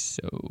police.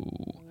 So,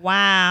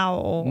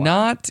 wow.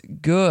 Not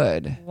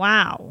good.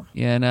 Wow.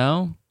 You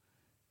know?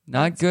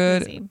 Not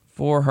good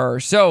for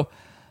her. So,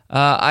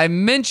 I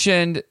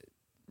mentioned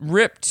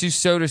rip to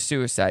soda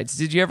suicides.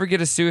 Did you ever get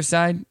a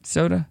suicide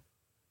soda?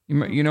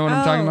 You know what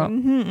I'm talking about?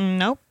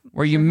 Nope.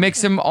 Where you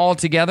mix them all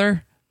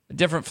together,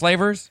 different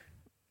flavors?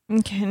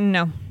 Okay,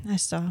 no. I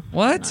still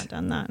What? have not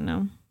done that,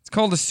 no. It's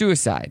called a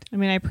suicide. I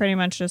mean, I pretty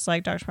much just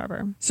like Dr.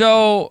 Pepper.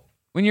 So,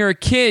 when you're a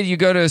kid, you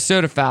go to a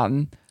soda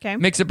fountain, Okay.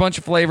 mix a bunch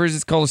of flavors.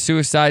 It's called a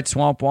suicide,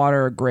 swamp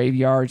water, a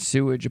graveyard,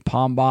 sewage, a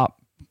pop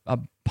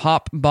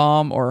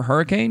bomb, or a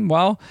hurricane.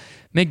 Well,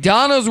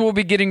 McDonald's will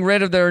be getting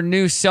rid of their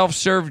new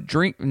self-serve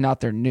drink,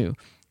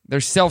 their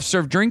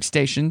self-serve drink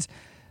stations.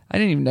 I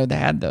didn't even know they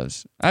had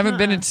those. I haven't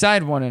been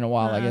inside one in a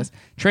while, I guess.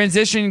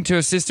 Transitioning to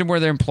a system where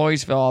their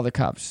employees fill all the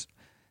cups.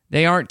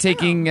 They aren't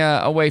taking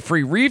away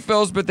free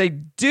refills, but they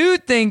do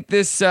think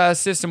this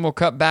system will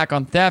cut back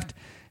on theft,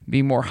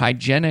 be more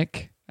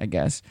hygienic, I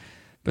guess.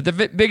 But the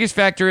biggest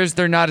factor is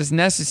they're not as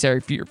necessary.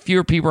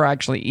 Fewer people are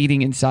actually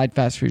eating inside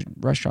fast food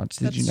restaurants.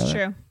 Did you know that?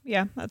 That's true.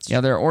 Yeah, that's true.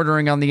 Yeah, they're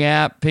ordering on the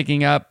app,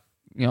 picking up,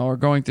 or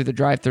going through the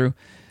drive-thru.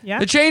 Yeah.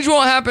 The change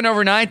won't happen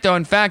overnight, though.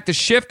 In fact, the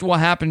shift will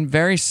happen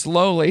very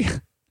slowly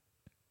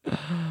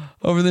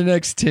over the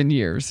next 10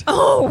 years.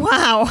 Oh,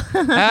 wow.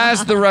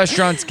 As the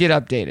restaurants get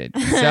updated.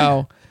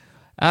 So,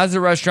 as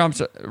the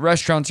restaurants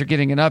are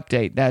getting an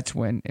update, that's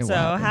when it will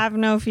happen. So have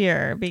no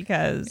fear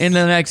because... In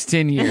the next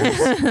 10 years.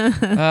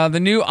 The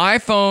new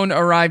iPhone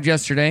arrived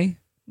yesterday.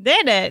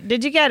 Did it?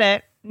 Did you get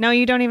it? No,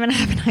 you don't even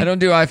have an iPhone. I don't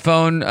do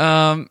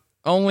iPhone.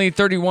 Only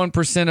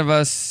 31% of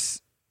us...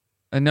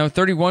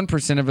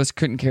 31% of us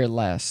couldn't care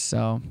less.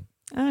 So...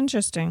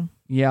 Interesting.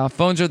 Yeah,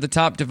 phones are the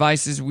top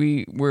devices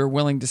we're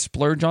willing to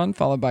splurge on,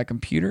 followed by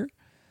computer.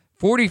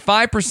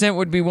 45%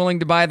 would be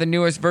willing to buy the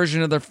newest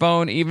version of their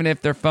phone, even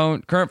if their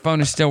current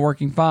phone is still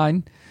working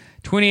fine.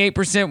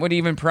 28% would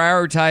even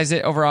prioritize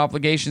it over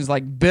obligations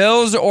like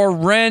bills or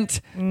rent.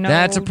 No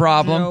That's a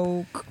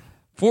problem. joke.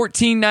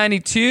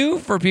 $14.92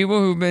 for people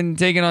who've been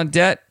taking on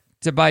debt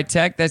to buy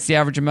tech. That's the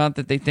average amount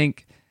that they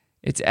think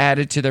it's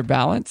added to their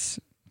balance.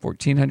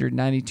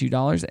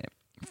 $1,492.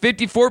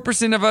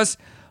 54% of us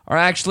are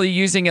actually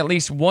using at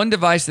least one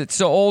device that's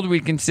so old we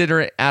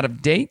consider it out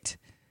of date.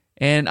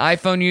 And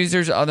iPhone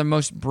users are the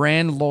most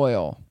brand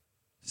loyal.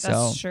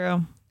 That's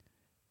true.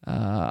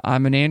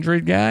 I'm an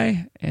Android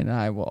guy, and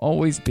I will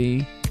always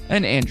be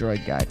an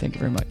Android guy. Thank you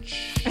very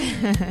much.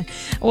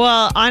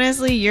 Well,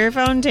 honestly, your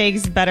phone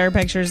takes better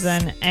pictures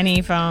than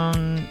any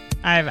phone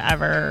I've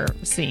ever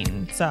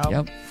seen. So,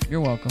 Yep,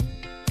 you're welcome.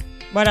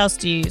 What else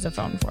do you use a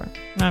phone for?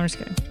 No, I'm just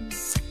kidding.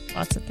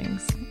 Lots of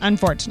things,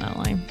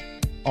 unfortunately.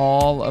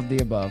 All of the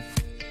above.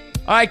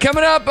 All right,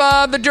 coming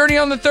up, the Dirty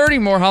on the 30.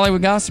 More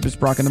Hollywood gossip. It's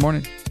Brock in the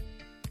Morning.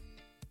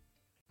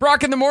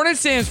 Brock in the Morning,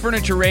 Sam's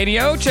Furniture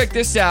Radio. Check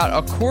this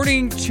out.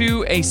 According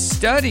to a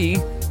study,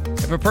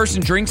 if a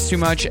person drinks too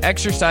much,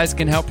 exercise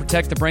can help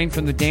protect the brain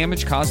from the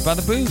damage caused by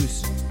the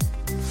booze.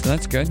 So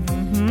that's good.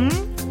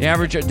 Mm-hmm. The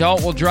average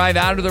adult will drive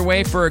out of their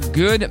way for a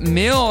good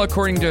meal.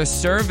 According to a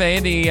survey,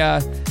 the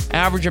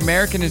average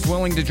American is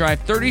willing to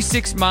drive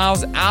 36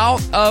 miles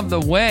out of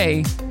the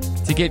way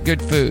to get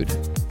good food.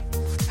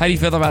 How do you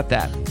feel about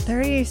that?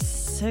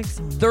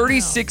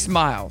 36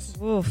 miles.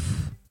 Oof.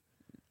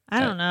 I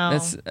don't know.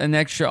 That's an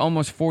extra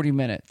almost 40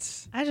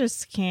 minutes. I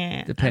just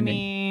can't.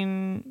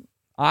 Depending.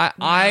 I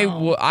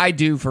mean, I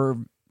do for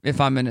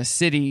if I'm in a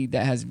city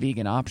that has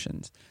vegan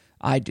options.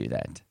 I do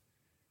that.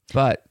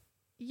 But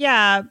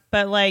yeah,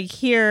 but like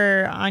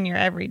here on your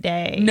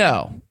everyday.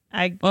 no.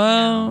 I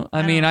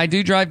mean, I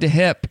do drive to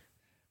Hip,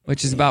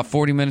 which is about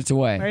 40 minutes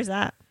away. Where's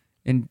that?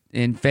 In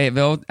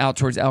Fayetteville, out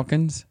towards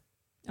Elkins.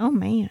 Oh,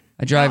 man.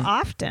 I drive.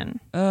 How often?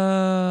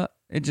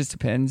 It just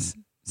depends.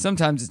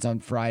 Sometimes it's on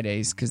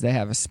Fridays because they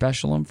have a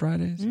special on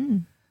Fridays.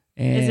 Mm.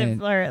 And Is it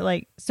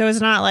like, so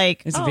it's not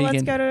like, It's oh, vegan.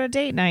 let's go to a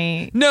date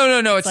night. No.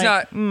 It's like,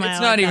 not. I It's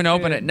like not even that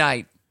open food. at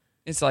night.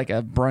 It's like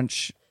a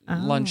brunch,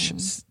 lunch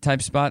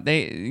type spot.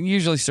 They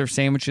usually serve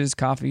sandwiches,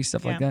 coffee,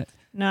 stuff like Yeah. that.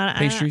 No,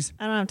 Pastries.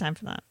 I don't have time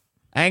for that.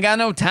 I ain't got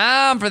no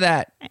time for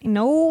that.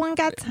 No one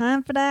got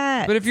time for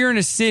that. But if you're in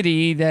a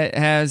city that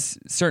has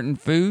certain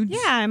foods,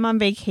 Yeah, I'm on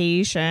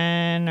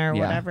vacation or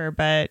Yeah. whatever,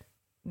 but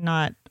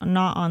not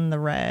on the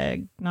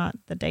reg, not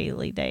the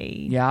daily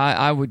day. yeah,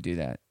 I would do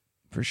that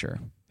for sure.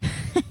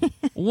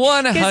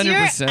 100%.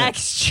 you're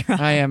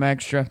extra. I am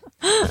extra.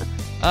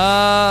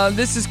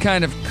 This is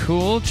kind of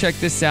cool. Check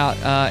this out.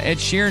 Ed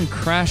Sheeran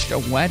crashed a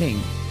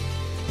wedding.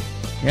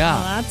 Yeah.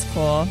 Oh, that's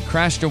cool.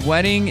 Crashed a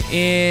wedding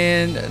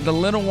in the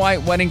Little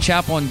White Wedding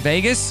Chapel in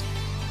Vegas.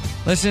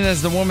 Listen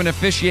as the woman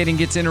officiating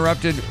gets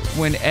interrupted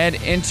when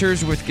Ed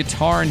enters with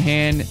guitar in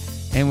hand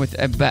and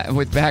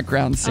with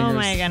background singers. Oh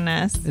my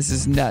goodness. This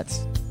is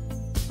nuts.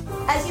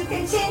 As you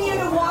continue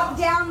to walk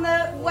down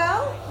the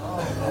well,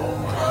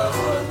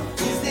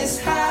 is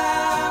this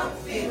how it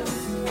feels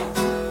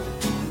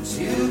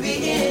to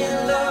be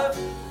in love?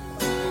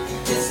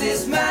 This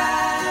is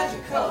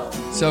magical.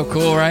 So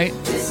cool, right?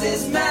 This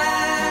is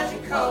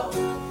magical.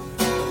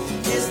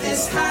 Is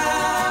this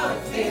how it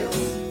feels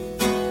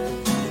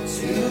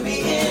to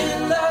be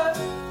in love?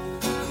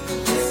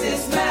 This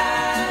is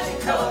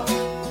magical.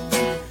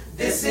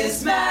 This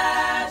is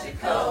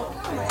magical.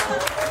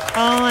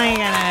 Oh my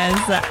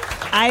goodness.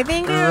 I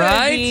think it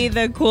would be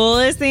the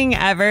coolest thing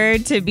ever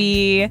to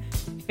be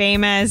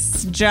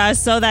famous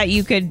just so that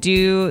you could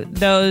do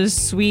those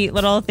sweet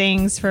little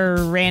things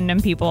for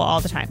random people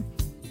all the time.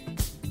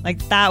 Like,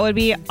 that would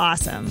be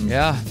awesome.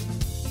 Yeah.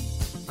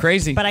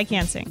 Crazy. But I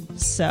can't sing,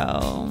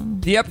 so...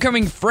 The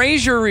upcoming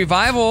Frasier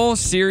revival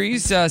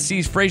series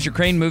sees Frasier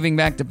Crane moving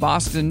back to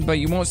Boston, but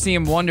you won't see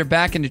him wander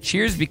back into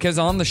Cheers because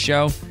on the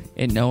show,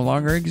 it no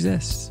longer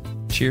exists.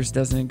 Cheers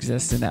doesn't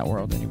exist in that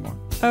world anymore.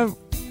 Oh,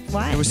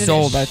 why? It was Did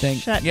sold, I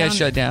think. shut Yeah, it down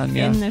shut down,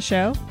 yeah. In the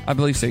show? I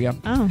believe so, yeah.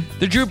 Oh.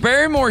 The Drew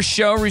Barrymore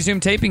show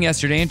resumed taping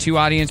yesterday, and 2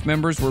 audience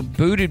members were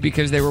booted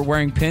because they were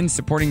wearing pins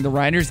supporting the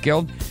Writers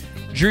Guild.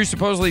 Drew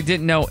supposedly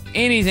didn't know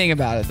anything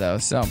about it, though,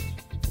 so...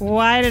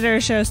 Why did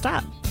her show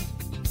stop?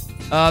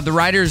 The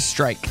writers'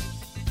 strike.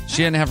 She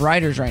didn't have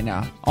writers right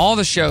now. All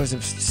the shows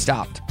have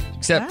stopped,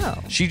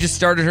 except she just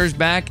started hers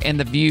back, and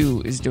The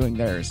View is doing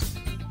theirs.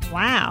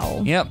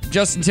 Wow. Yep.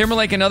 Justin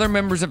Timberlake and other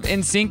members of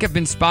NSYNC have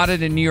been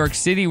spotted in New York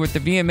City. With the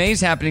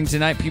VMAs happening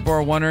tonight, people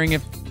are wondering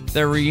if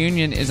their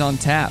reunion is on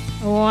tap.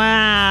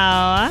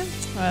 Wow.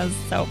 That was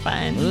so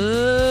fun.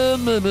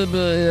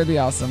 That'd be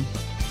awesome.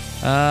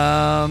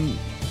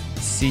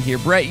 Let's see here.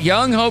 Brett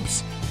Young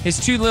hopes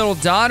his 2 little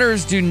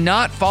daughters do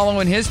not follow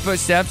in his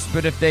footsteps,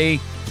 but if they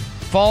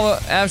fall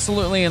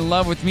absolutely in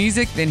love with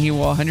music, then he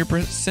will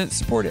 100%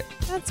 support it.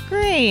 That's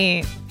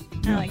great.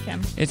 I like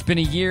him. It's been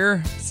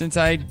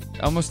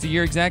almost a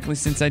year exactly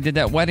since I did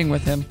that wedding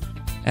with him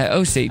at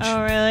Osage.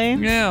 Oh, really?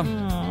 Yeah.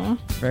 Aww.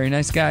 Very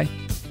nice guy.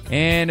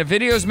 And a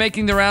video is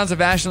making the rounds of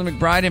Ashley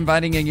McBryde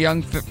inviting a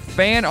young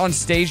fan on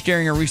stage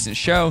during a recent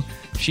show.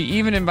 She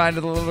even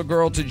invited the little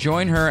girl to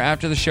join her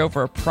after the show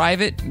for a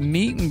private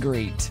meet and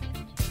greet.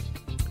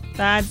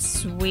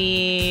 That's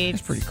sweet.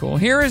 That's pretty cool.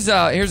 Here's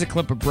a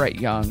clip of Brett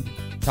Young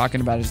talking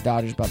about his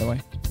daughters, by the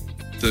way.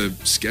 The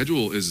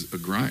schedule is a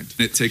grind.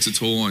 It takes a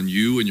toll on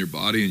you and your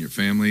body and your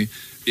family.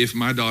 If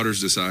my daughters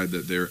decide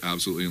that they're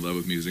absolutely in love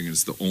with music and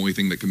it's the only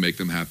thing that can make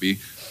them happy,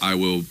 I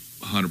will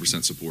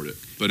 100% support it.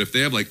 But if they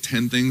have like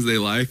 10 things they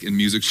like and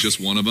music's just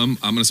one of them,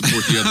 I'm going to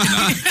support the other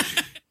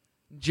 9.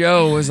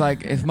 Joe was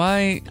like, if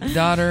my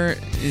daughter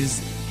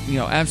is,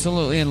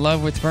 absolutely in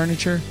love with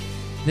furniture,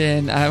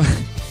 then I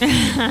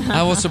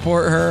will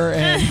support her.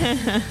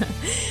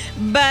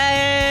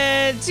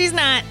 But she's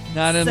not.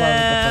 Not in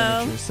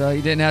love with the furniture, so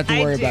you didn't have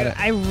to worry about it.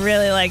 I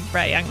really like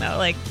Brett Young, though.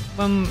 Like,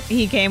 when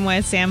he came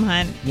with Sam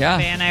Hunt,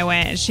 and I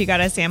went, she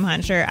got a Sam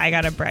Hunt shirt, I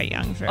got a Brett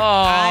Young shirt.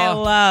 I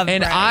love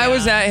And Brett I Young.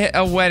 was at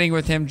a wedding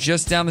with him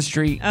just down the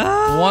street,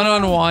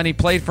 one-on-one. He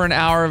played for an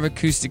hour of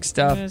acoustic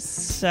stuff. I was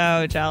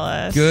so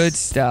jealous. Good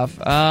stuff.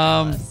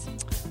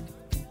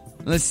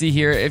 Let's see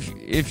here.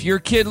 If your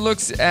kid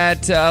looks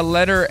at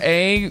letter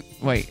A,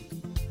 wait,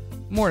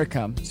 more to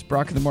come. It's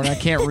Brock in the morning. I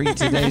can't read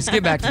today. Let's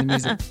get back to the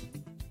music.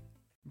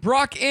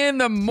 Brock in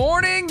the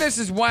morning. This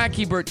is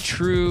Wacky but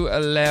True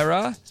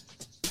Alera.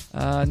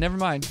 Never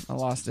mind. I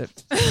lost it.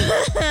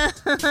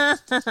 I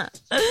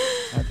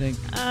think.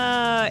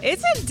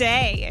 It's a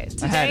day.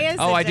 Today is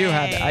I do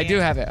have it. I do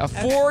have it. A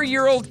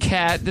 4-year-old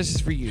cat. This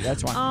is for you.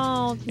 That's why.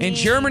 Oh, in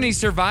Germany,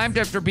 survived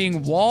after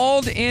being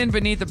walled in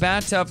beneath a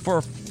bathtub for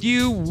a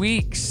few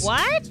weeks.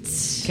 What?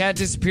 Cat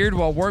disappeared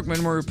while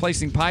workmen were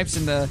replacing pipes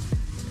in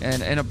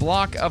a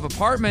block of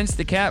apartments.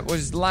 The cat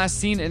was last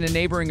seen in a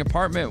neighboring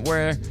apartment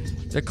where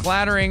the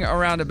clattering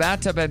around a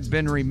bathtub had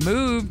been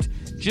removed.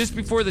 Just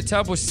before the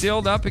tub was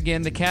sealed up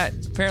again, the cat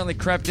apparently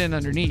crept in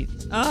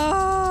underneath.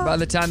 Oh. By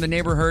the time the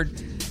neighbor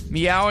heard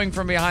Meowing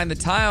from behind the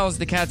tiles,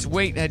 the cat's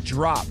weight had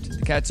dropped.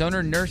 The cat's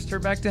owner nursed her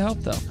back to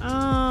health, though.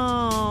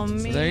 Oh, man.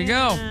 So there you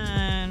go.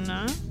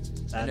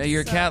 I know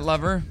you're a cat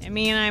lover. I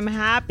mean, I'm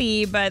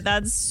happy, but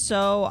that's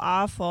so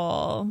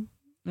awful.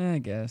 I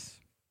guess.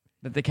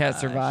 That the cat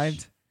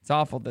survived? It's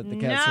awful that the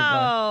cat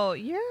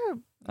survived. No,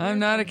 I'm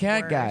not a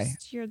cat worst. guy.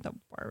 You're the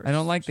worst. I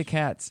don't like the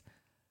cats.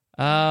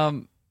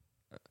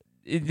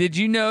 Did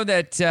you know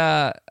that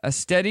a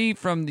study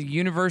from the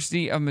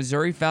University of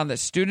Missouri found that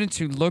students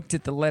who looked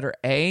at the letter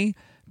A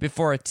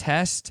before a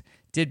test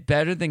did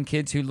better than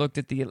kids who looked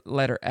at the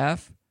letter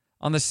F?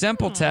 On the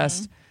simple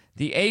test,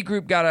 the A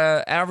group got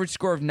an average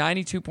score of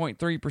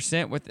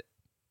 92.3%,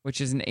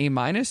 which is an A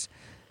minus.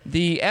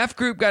 The F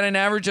group got an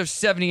average of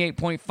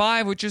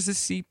 78.5, which is a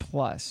C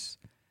plus.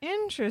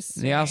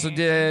 Interesting. They also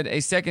did a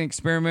second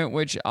experiment,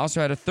 which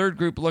also had a third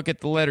group look at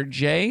the letter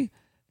J.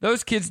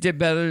 Those kids did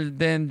better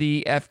than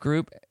the F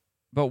group,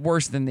 but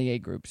worse than the A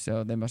group,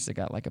 so they must have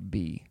got like a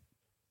B.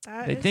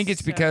 They think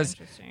it's because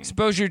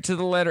exposure to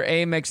the letter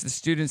A makes the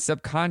students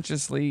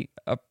subconsciously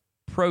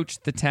approach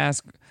the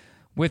task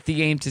with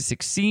the aim to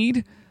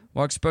succeed,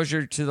 while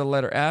exposure to the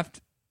letter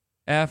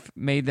F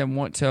made them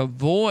want to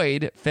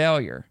avoid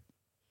failure.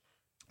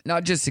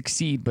 Not just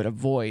succeed, but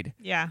avoid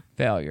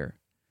failure,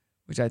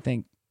 which I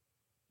think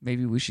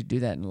maybe we should do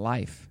that in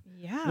life.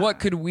 Yeah. What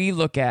could we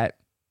look at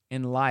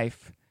in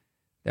life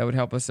that would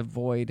help us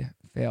avoid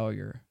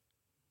failure?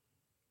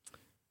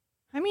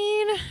 I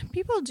mean,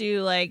 people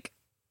do like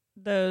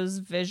those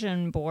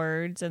vision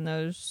boards and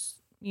those,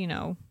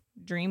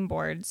 dream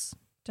boards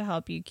to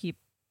help you keep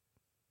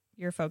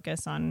your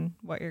focus on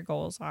what your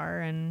goals are.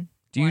 And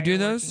do you do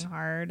those? Working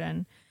hard,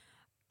 and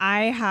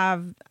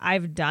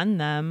I've done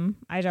them.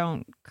 I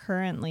don't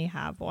currently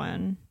have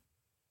one,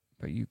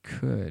 but you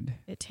could.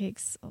 It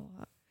takes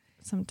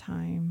some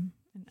time.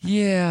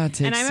 Yeah, it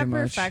takes and I'm so a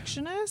much.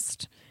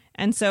 perfectionist,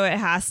 and so it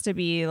has to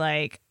be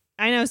like,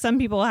 I know some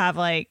people have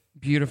like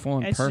beautiful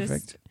and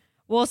perfect.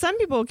 Some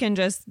people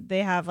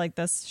they have like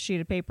this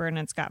sheet of paper and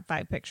it's got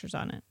 5 pictures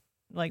on it.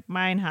 Like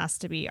mine has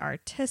to be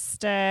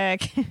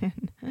artistic,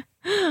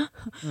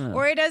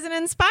 or it doesn't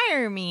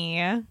inspire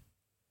me.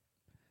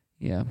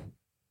 Yeah.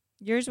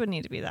 Yours would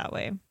need to be that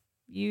way.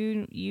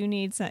 You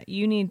need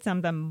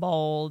something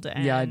bold.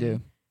 And yeah, I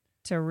do.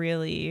 To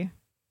really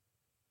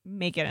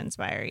make it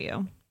inspire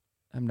you.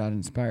 I'm not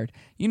inspired.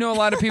 A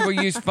lot of people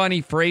use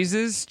funny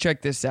phrases.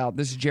 Check this out.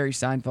 This is Jerry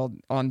Seinfeld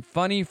on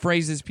funny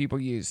phrases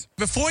people use.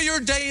 Before your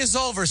day is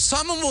over,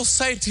 someone will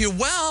say to you,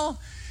 well,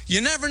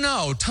 you never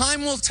know.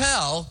 Time will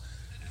tell.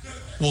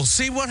 We'll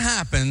see what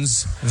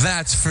happens.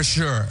 That's for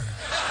sure.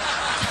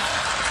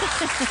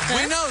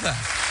 We know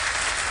that.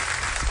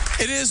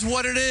 It is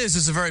what it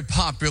is a very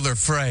popular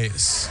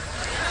phrase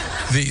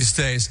these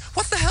days.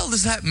 What the hell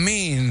does that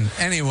mean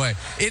anyway?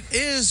 It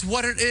is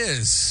what it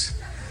is.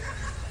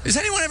 Has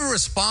anyone ever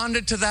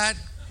responded to that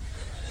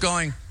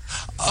going,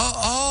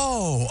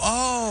 oh,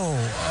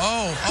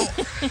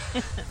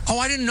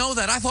 I didn't know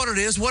that. I thought it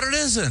is what it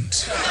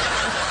isn't.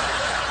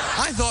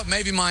 I thought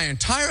maybe my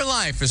entire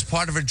life is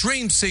part of a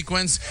dream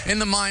sequence in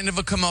the mind of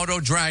a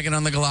Komodo dragon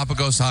on the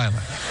Galapagos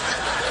Island.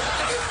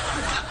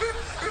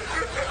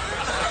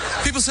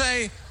 People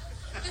say,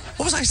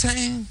 what was I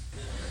saying?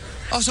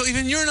 Oh, so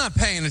even you're not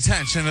paying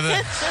attention to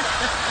this.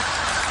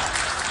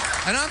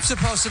 And I'm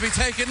supposed to be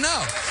taking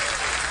notes.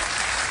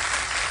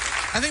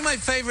 I think my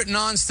favorite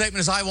non-statement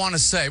is I want to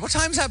say. What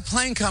time's that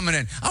plane coming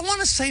in? I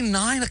want to say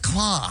 9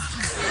 o'clock.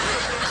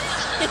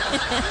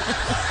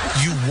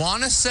 You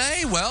want to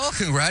say? Well,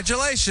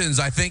 congratulations.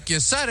 I think you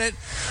said it.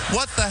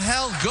 What the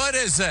hell good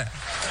is it?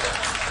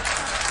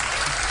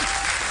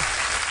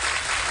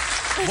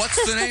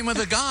 What's the name of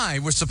the guy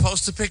we're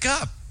supposed to pick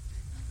up?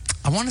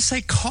 I want to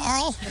say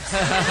Carl.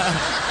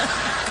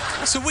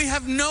 So we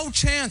have no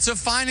chance of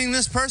finding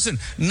this person.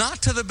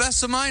 Not to the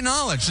best of my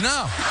knowledge,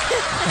 no.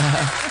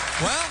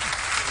 Well,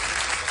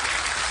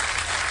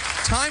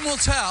 time will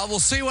tell. We'll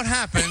see what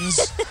happens.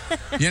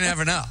 You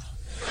never know.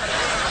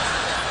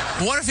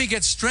 What if he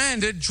gets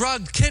stranded,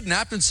 drugged,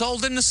 kidnapped, and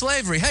sold into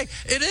slavery? Hey,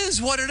 it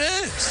is what it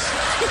is.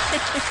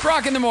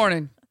 Brock in the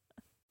morning.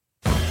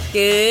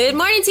 Good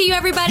morning to you,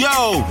 everybody.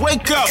 Yo,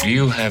 wake up! Do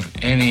you have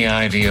any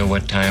idea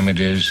what time it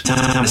is?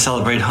 Time to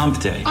celebrate Hump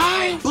Day.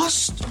 I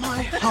bust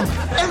my hump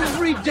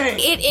every day.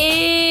 It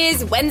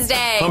is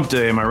Wednesday. Hump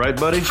Day, am I right,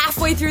 buddy?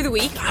 Halfway through the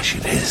week. Gosh,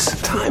 it is.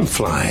 Time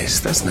flies,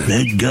 doesn't it?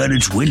 Thank God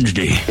it's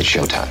Wednesday. It's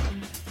showtime.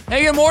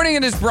 Hey, good morning.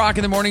 It is Brock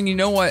in the morning. You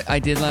know what I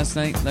did last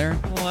night, Larry?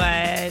 What?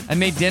 I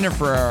made dinner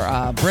for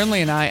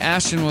Brinley and I.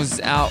 Ashton was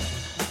out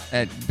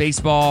at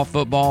baseball,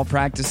 football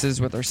practices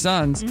with her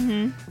sons.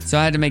 Mm-hmm. So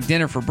I had to make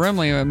dinner for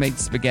Brimley. I made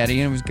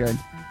spaghetti, and it was good.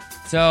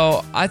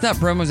 So I thought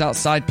Brim was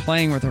outside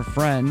playing with her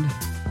friend,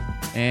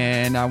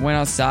 and I went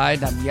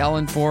outside. I'm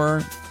yelling for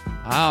her.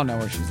 I don't know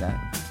where she's at.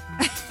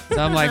 So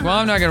I'm like, well,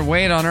 I'm not going to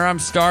wait on her. I'm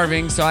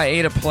starving. So I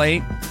ate a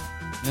plate,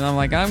 and I'm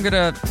like, I'm going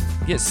to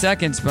get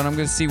seconds, but I'm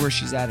going to see where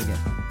she's at again.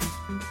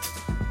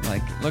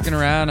 Like, looking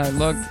around, I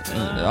look,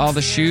 all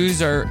the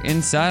shoes are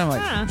inside. I'm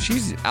like,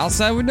 she's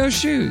outside with no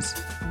shoes.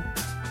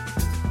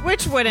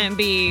 Which wouldn't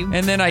be.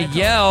 And then I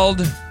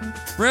yelled,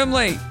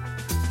 Brimley,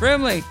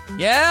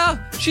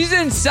 yeah? She's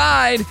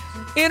inside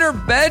in her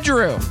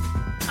bedroom.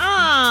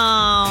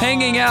 Oh.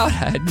 Hanging out.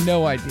 I had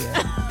no idea.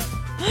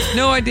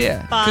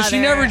 Because she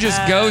never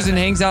just goes and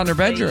hangs out in her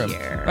bedroom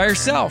by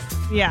herself.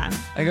 Yeah.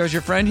 I go, is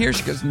your friend here?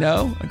 She goes,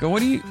 no. I go,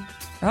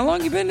 how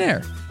long you been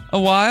there? A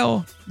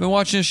while. Been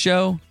watching a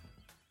show.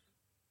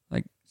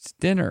 Like, it's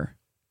dinner.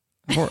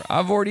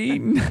 I've already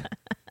eaten.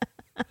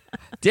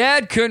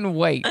 Dad couldn't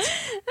wait.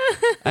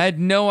 I had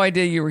no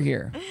idea you were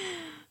here.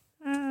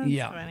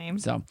 That's funny.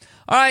 So,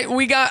 all right,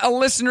 we got a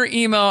listener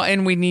email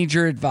and we need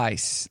your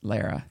advice,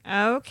 Lara.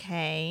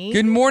 Okay.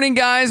 Good morning,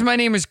 guys. My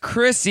name is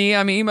Chrissy.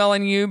 I'm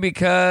emailing you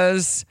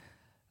because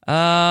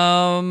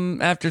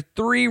after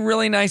 3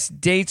 really nice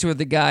dates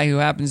with a guy who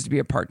happens to be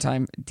a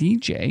part-time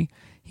DJ,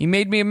 he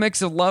made me a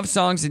mix of love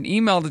songs and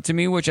emailed it to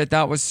me, which I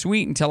thought was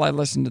sweet until I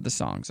listened to the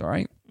songs, all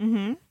right?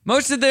 Mm-hmm.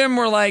 Most of them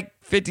were like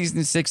 50s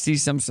and 60s,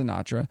 some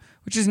Sinatra,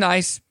 which is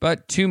nice,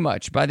 but too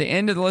much. By the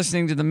end of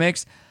listening to the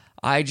mix,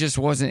 I just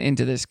wasn't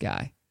into this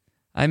guy.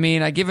 I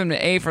mean, I give him an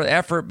A for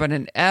effort, but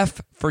an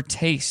F for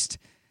taste.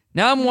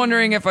 Now I'm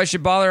wondering if I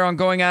should bother on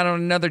going out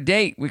on another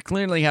date. We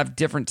clearly have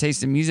different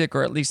tastes in music,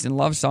 or at least in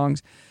love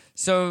songs.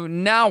 So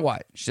now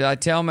what? Should I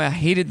tell him I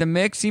hated the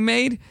mix he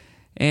made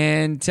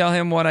and tell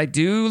him what I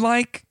do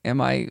like?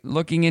 Am I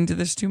looking into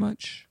this too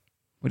much?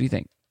 What do you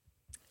think?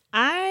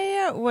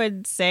 I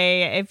would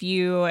say if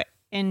you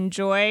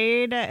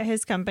enjoyed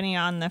his company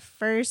on the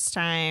first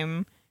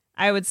time,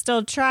 I would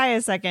still try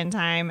a second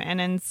time, and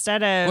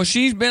instead of... Well,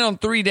 she's been on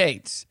 3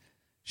 dates.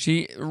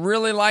 She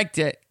really liked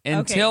it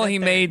until he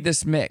made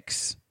this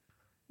mix.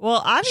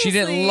 Well, obviously... She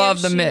didn't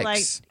love the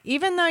mix.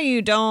 Even though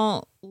you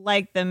don't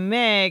like the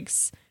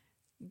mix,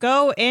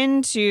 go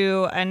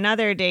into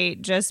another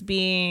date just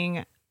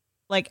being,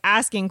 like,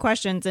 asking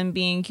questions and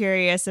being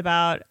curious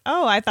about,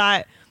 oh, I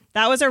thought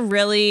that was a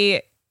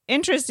really...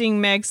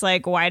 interesting mix.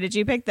 Like, why did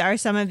you pick are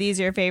some of these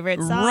your favorite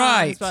songs?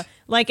 Right. Well,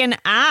 like an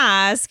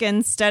ask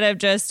instead of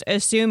just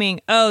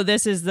assuming, oh,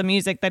 this is the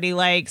music that he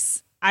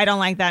likes. I don't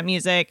like that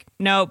music.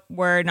 Nope,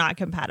 we're not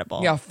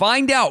compatible. Yeah,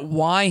 find out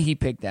why he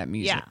picked that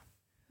music.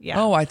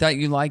 Yeah. Oh, I thought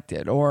you liked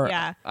it. Or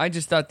Yeah. I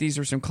just thought these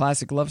were some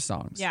classic love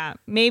songs. Yeah.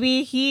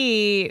 Maybe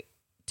he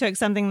took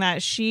something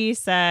that she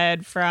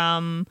said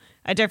from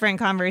a different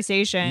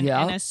conversation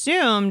and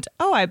assumed,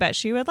 oh, I bet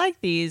she would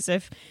like these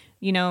if...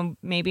 You know,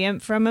 maybe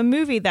from a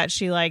movie that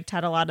she liked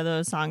had a lot of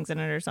those songs in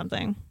it or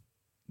something.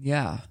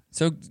 Yeah.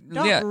 So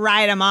don't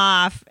write them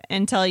off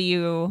until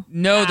you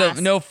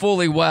know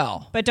fully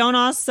well. But don't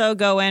also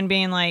go in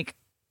being like,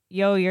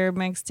 "Yo, your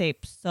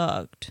mixtape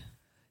sucked."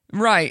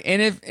 Right.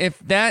 And if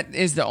that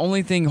is the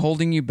only thing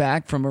holding you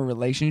back from a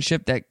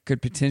relationship that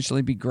could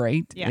potentially be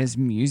great is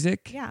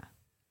music. Yeah.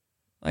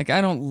 Like,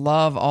 I don't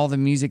love all the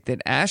music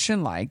that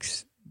Ashen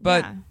likes,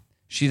 but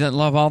she doesn't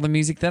love all the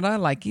music that I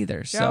like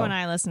either. Joe and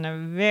I listen to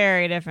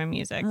very different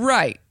music.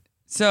 Right.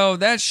 So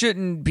that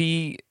shouldn't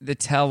be the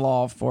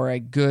tell-all for a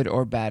good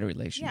or bad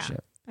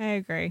relationship. Yeah, I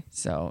agree.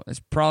 So it's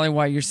probably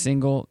why you're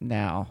single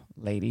now,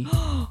 lady.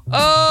 Burn!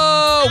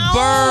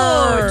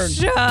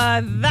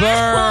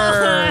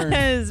 That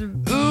was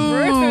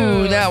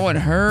Ooh, that one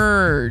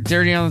hurt.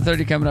 Dirty on the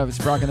 30 coming up. It's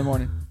Brock in the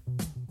morning.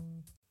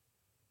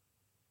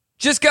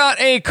 Just got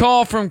a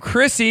call from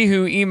Chrissy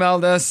who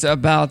emailed us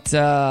about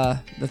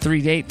the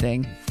 3-date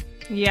thing.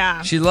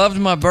 Yeah. She loved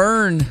my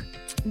burn.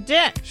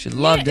 She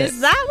loved it. Is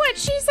that what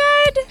she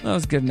said? That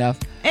was good enough.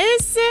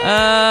 Is it?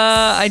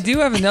 I do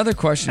have another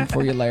question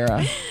for you,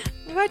 Lara.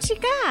 What you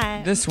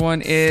got? This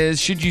one is,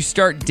 should you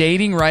start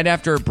dating right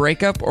after a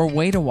breakup or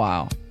wait a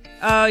while?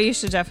 Oh, you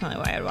should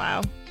definitely wait a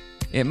while.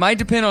 It might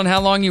depend on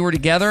how long you were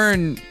together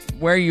and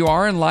where you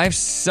are in life.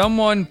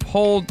 Someone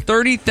polled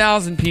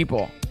 30,000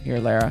 people here,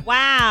 Lara.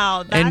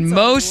 Wow, that's and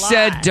most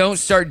said don't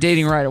start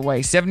dating right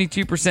away.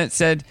 72%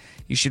 said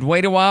you should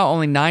wait a while.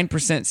 Only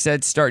 9%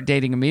 said start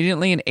dating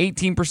immediately, and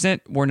 18%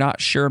 were not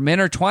sure. Men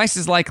are twice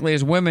as likely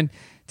as women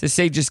to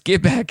say just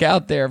get back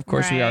out there. Of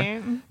course we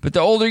are. But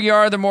the older you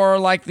are, the more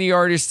likely you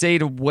are to say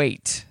to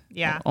wait.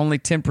 Yeah. Only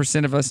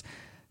 10% of us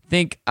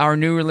think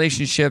new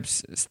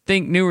relationships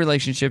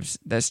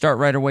that start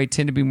right away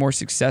tend to be more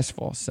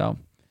successful. So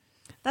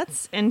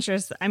that's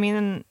interesting. I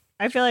mean,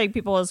 I feel like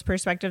people's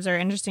perspectives are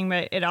interesting,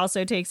 but it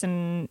also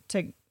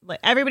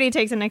everybody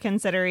takes into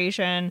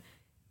consideration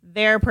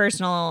their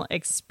personal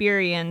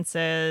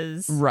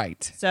experiences.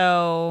 Right.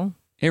 So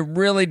it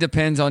really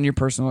depends on your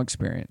personal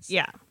experience.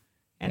 Yeah.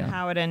 And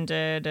how it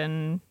ended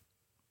and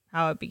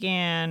how it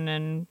began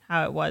and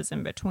how it was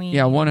in between.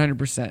 Yeah,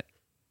 100%.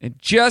 It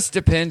just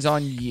depends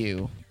on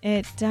you.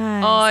 It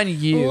does. On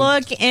you.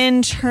 Look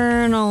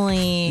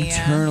internally.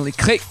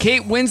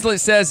 Kate Winslet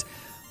says,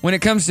 when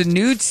it comes to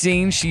nude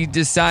scenes, she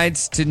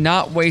decides to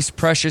not waste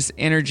precious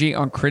energy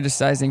on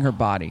criticizing her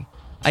body.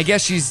 I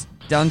guess she's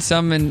done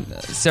some in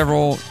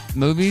several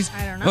movies.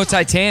 I don't know. Well,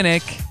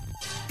 Titanic.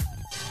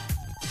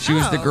 She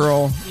was the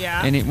girl.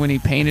 Yeah. And when he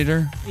painted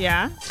her.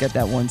 Yeah. Got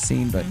that one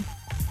scene, but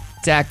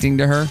it's acting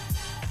to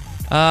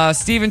her.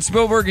 Steven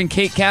Spielberg and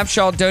Kate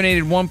Capshaw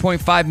donated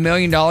 $1.5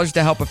 million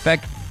to help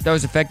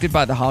those affected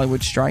by the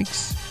Hollywood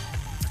strikes.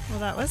 Well,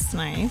 that was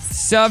nice.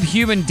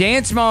 Subhuman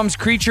Dance Moms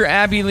creature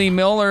Abby Lee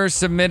Miller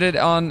admitted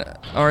on a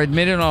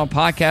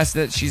podcast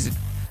that she's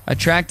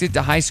attracted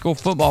to high school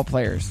football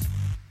players.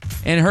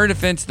 In her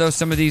defense, though,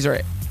 some of these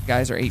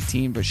guys are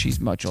 18, but she's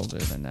much older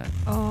than that.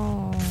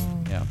 Oh.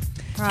 Yeah.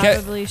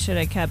 Probably should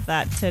have kept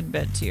that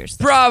tidbit to yourself.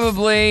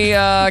 Probably.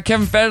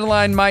 Kevin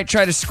Federline might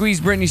try to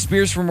squeeze Britney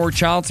Spears for more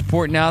child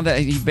support now that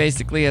he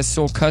basically has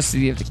sole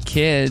custody of the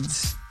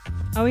kids.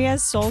 Oh, he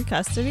has sole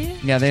custody?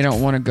 Yeah, they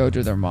don't want to go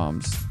to their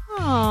moms.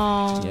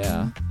 Oh.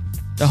 Yeah.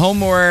 The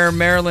home where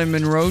Marilyn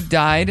Monroe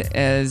died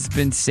has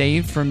been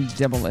saved from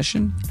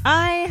demolition.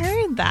 I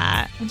heard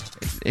that.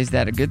 Is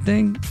that a good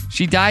thing?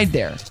 She died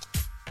there.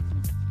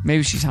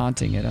 Maybe she's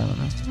haunting it. I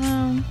don't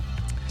know.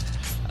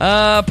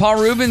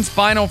 Paul Rubin's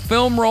final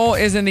film role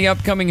is in the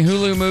upcoming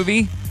Hulu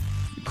movie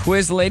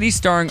Quiz Lady,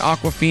 starring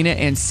Awkwafina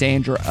and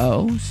Sandra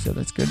Oh, so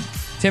that's good.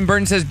 Tim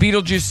Burton says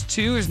Beetlejuice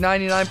 2 is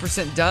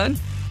 99% done.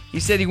 He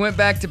said he went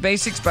back to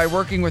basics by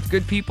working with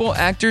good people,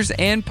 actors,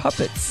 and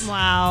puppets.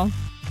 Wow.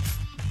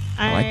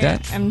 I like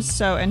that. I'm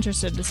so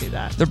interested to see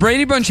that. The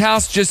Brady Bunch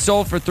house just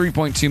sold for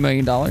 $3.2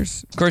 million.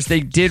 Of course,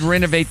 they did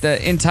renovate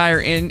the entire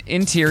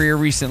interior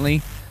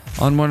recently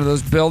on one of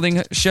those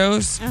building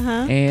shows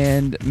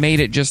and made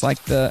it just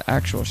like the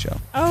actual show.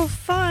 Oh,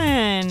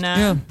 fun.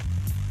 Yeah.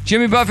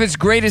 Jimmy Buffett's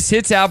Greatest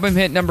Hits album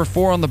hit number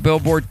 4 on the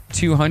Billboard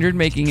 200,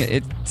 making it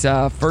its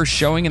first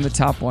showing in the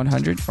top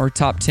 100 or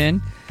top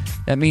 10.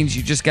 That means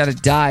you just got to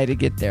die to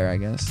get there, I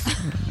guess.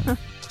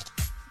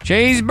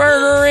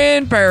 Cheeseburger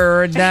in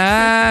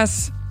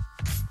Paradise.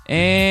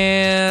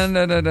 And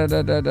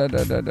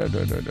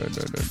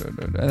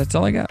that's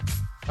all I got.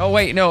 Oh,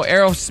 wait, no.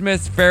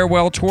 Aerosmith's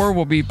farewell tour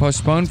will be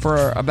postponed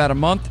for about a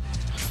month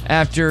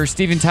after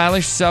Steven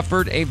Tyler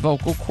suffered a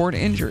vocal cord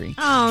injury.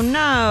 Oh,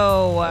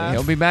 no.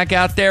 He'll be back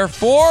out there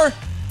for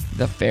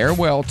the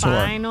farewell tour.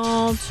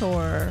 Final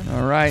tour.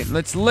 All right,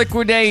 let's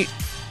liquidate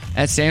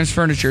at Sam's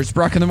Furniture. It's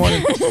Brock in the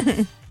Morning.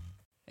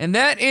 And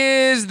that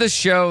is the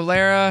show,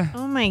 Lara.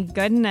 Oh, my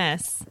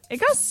goodness. It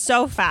goes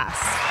so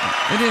fast.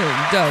 It is.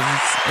 It does.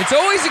 It's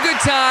always a good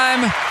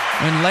time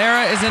when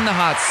Lara is in the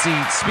hot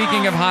seat.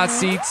 Speaking of hot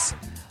seats,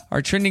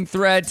 our trending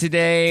thread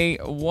today,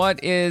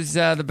 what is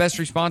the best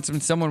response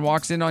when someone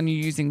walks in on you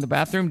using the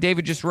bathroom?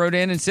 David just wrote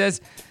in and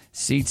says,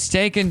 seats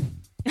taken.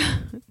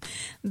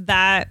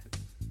 That's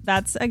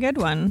a good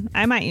one.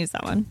 I might use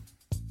that one.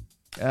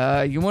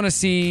 You want to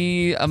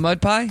see a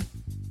mud pie?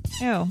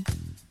 Ew.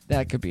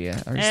 That could be a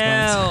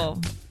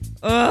response. Ew.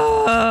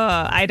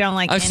 Ugh, I don't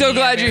like I'm any so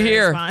glad of your you're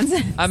here.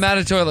 responses. I'm out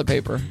of toilet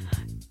paper.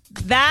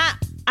 That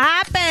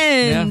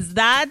happens. Yeah.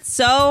 That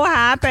so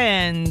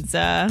happens.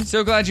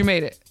 So glad you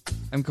made it.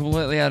 I'm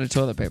completely out of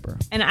toilet paper.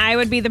 And I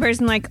would be the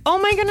person like, oh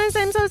my goodness,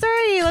 I'm so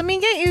sorry. Let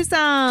me get you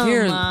some.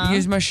 Here,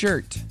 use my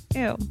shirt.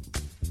 Ew.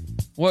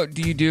 What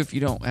do you do if you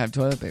don't have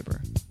toilet paper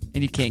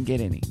and you can't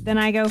get any? Then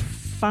I go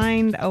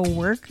find a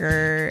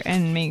worker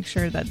and make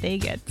sure that they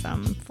get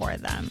some for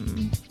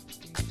them.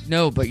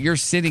 No, but you're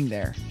sitting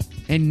there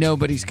and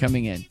nobody's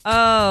coming in.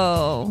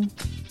 Oh,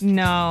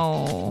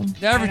 no.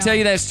 Did I ever tell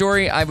you that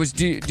story? I was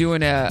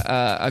doing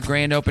a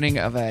grand opening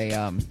of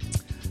a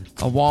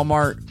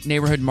Walmart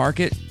neighborhood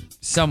market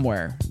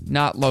somewhere,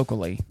 not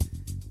locally.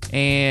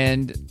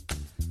 And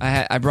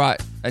I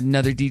brought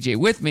another DJ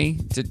with me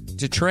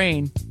to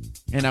train,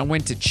 and I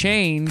went to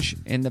change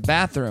in the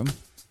bathroom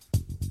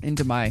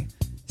into my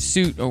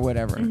suit or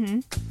whatever. Mm-hmm.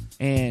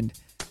 And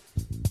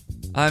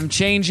I'm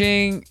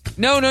changing.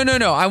 No.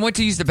 I went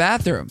to use the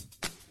bathroom.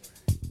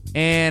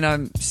 And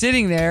I'm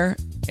sitting there,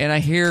 and I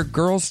hear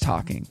girls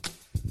talking.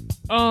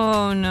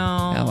 Oh,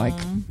 no.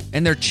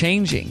 And they're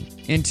changing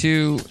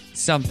into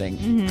something.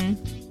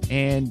 Mm-hmm.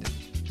 And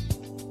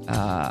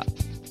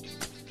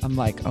I'm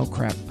like, oh,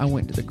 crap. I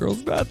went to the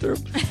girls'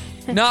 bathroom.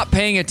 Not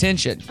paying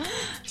attention.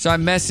 So I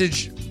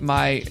messaged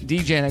my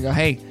DJ, and I go,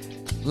 hey,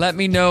 let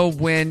me know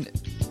when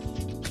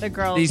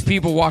these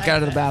people walk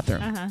out of the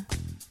bathroom. Uh-huh.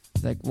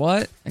 Like,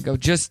 what? I go,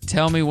 just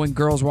tell me when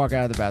girls walk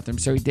out of the bathroom.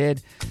 So he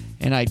did.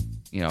 And I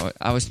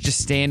was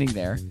just standing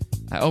there.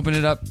 I opened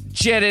it up,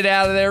 jetted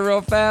out of there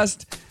real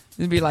fast.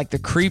 It'd be like the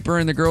creeper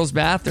in the girls'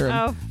 bathroom.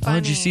 Oh,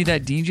 funny. Did you see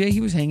that DJ? He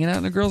was hanging out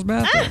in the girls'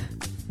 bathroom.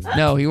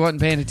 No, he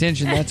wasn't paying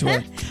attention. That's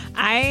what.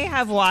 I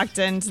have walked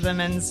into the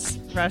men's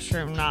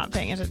restroom not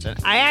paying attention.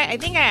 I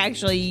think I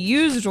actually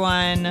used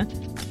one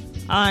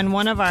on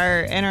one of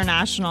our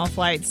international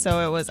flights,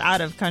 so it was out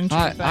of country.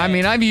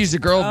 I've used the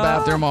girls'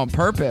 bathroom on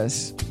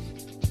purpose.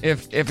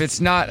 If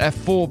it's not a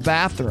full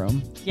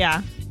bathroom.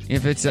 Yeah.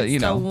 If it's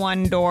a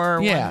one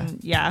door. Yeah.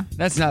 Yeah.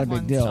 That's not a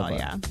big deal. Stall,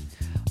 yeah.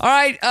 All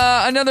right.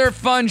 Another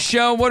fun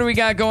show. What do we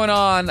got going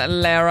on,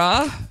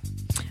 Lara?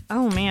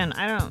 Oh, man.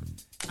 I don't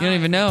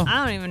even know.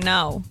 I don't even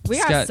know. We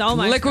got so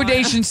much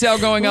liquidation sale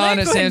going on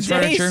at Sam's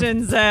Furniture.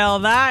 Liquidation sale.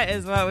 That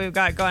is what we've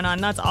got going on.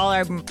 That's all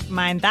our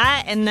mind.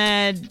 That and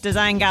the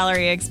Design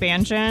Gallery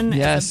expansion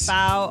is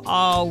about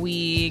all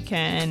we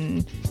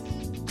can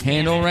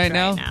handle right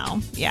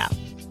now. Yeah.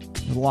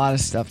 A lot of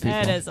stuff, people.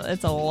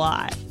 It's a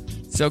lot.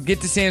 It's So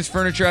get to Sam's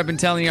Furniture. I've been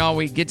telling you all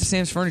week, get to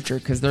Sam's Furniture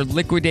because they're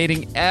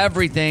liquidating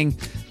everything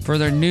for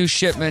their new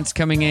shipments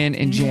coming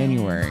in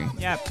January.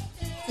 Yep.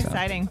 It's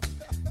exciting.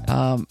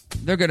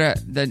 They're gonna.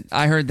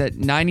 I heard that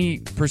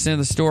 90% of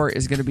the store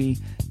is gonna be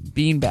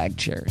beanbag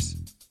chairs.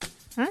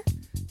 Huh?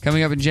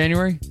 Coming up in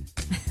January,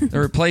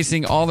 they're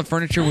replacing all the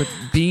furniture with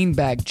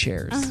beanbag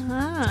chairs. It's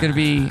gonna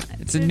be.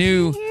 It's a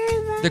new.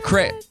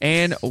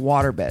 And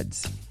water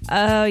beds.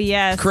 Oh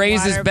yes,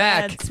 Craze is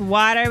back.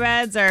 Water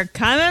beds are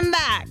coming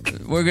back.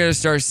 We're gonna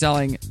start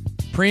selling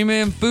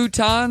premium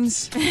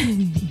futons,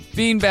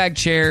 beanbag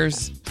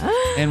chairs,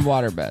 and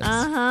water beds.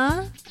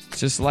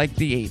 Just like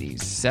the 80s,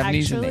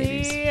 70s, and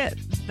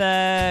 80s.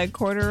 The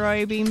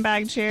corduroy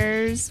beanbag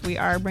chairs, we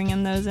are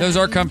bringing those in. Those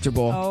are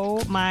comfortable.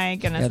 Oh, my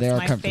goodness. Yeah, they are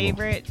my comfortable.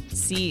 favorite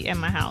seat in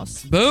my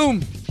house.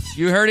 Boom.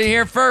 You heard it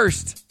here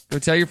first. Go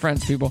tell your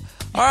friends, people.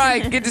 All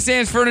right, get to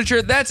Sam's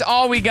Furniture. That's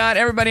all we got.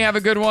 Everybody have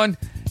a good one.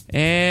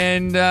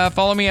 And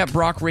follow me at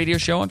Brock Radio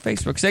Show on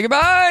Facebook. Say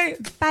goodbye.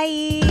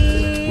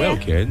 Bye. Well,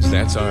 kids,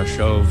 that's our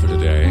show for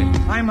today.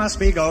 I must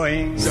be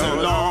going.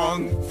 So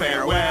long,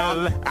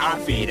 farewell,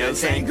 auf Wiedersehen,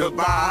 saying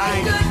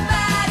goodbye.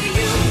 Goodbye to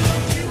you.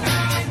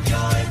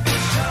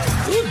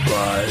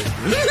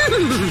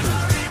 Goodbye.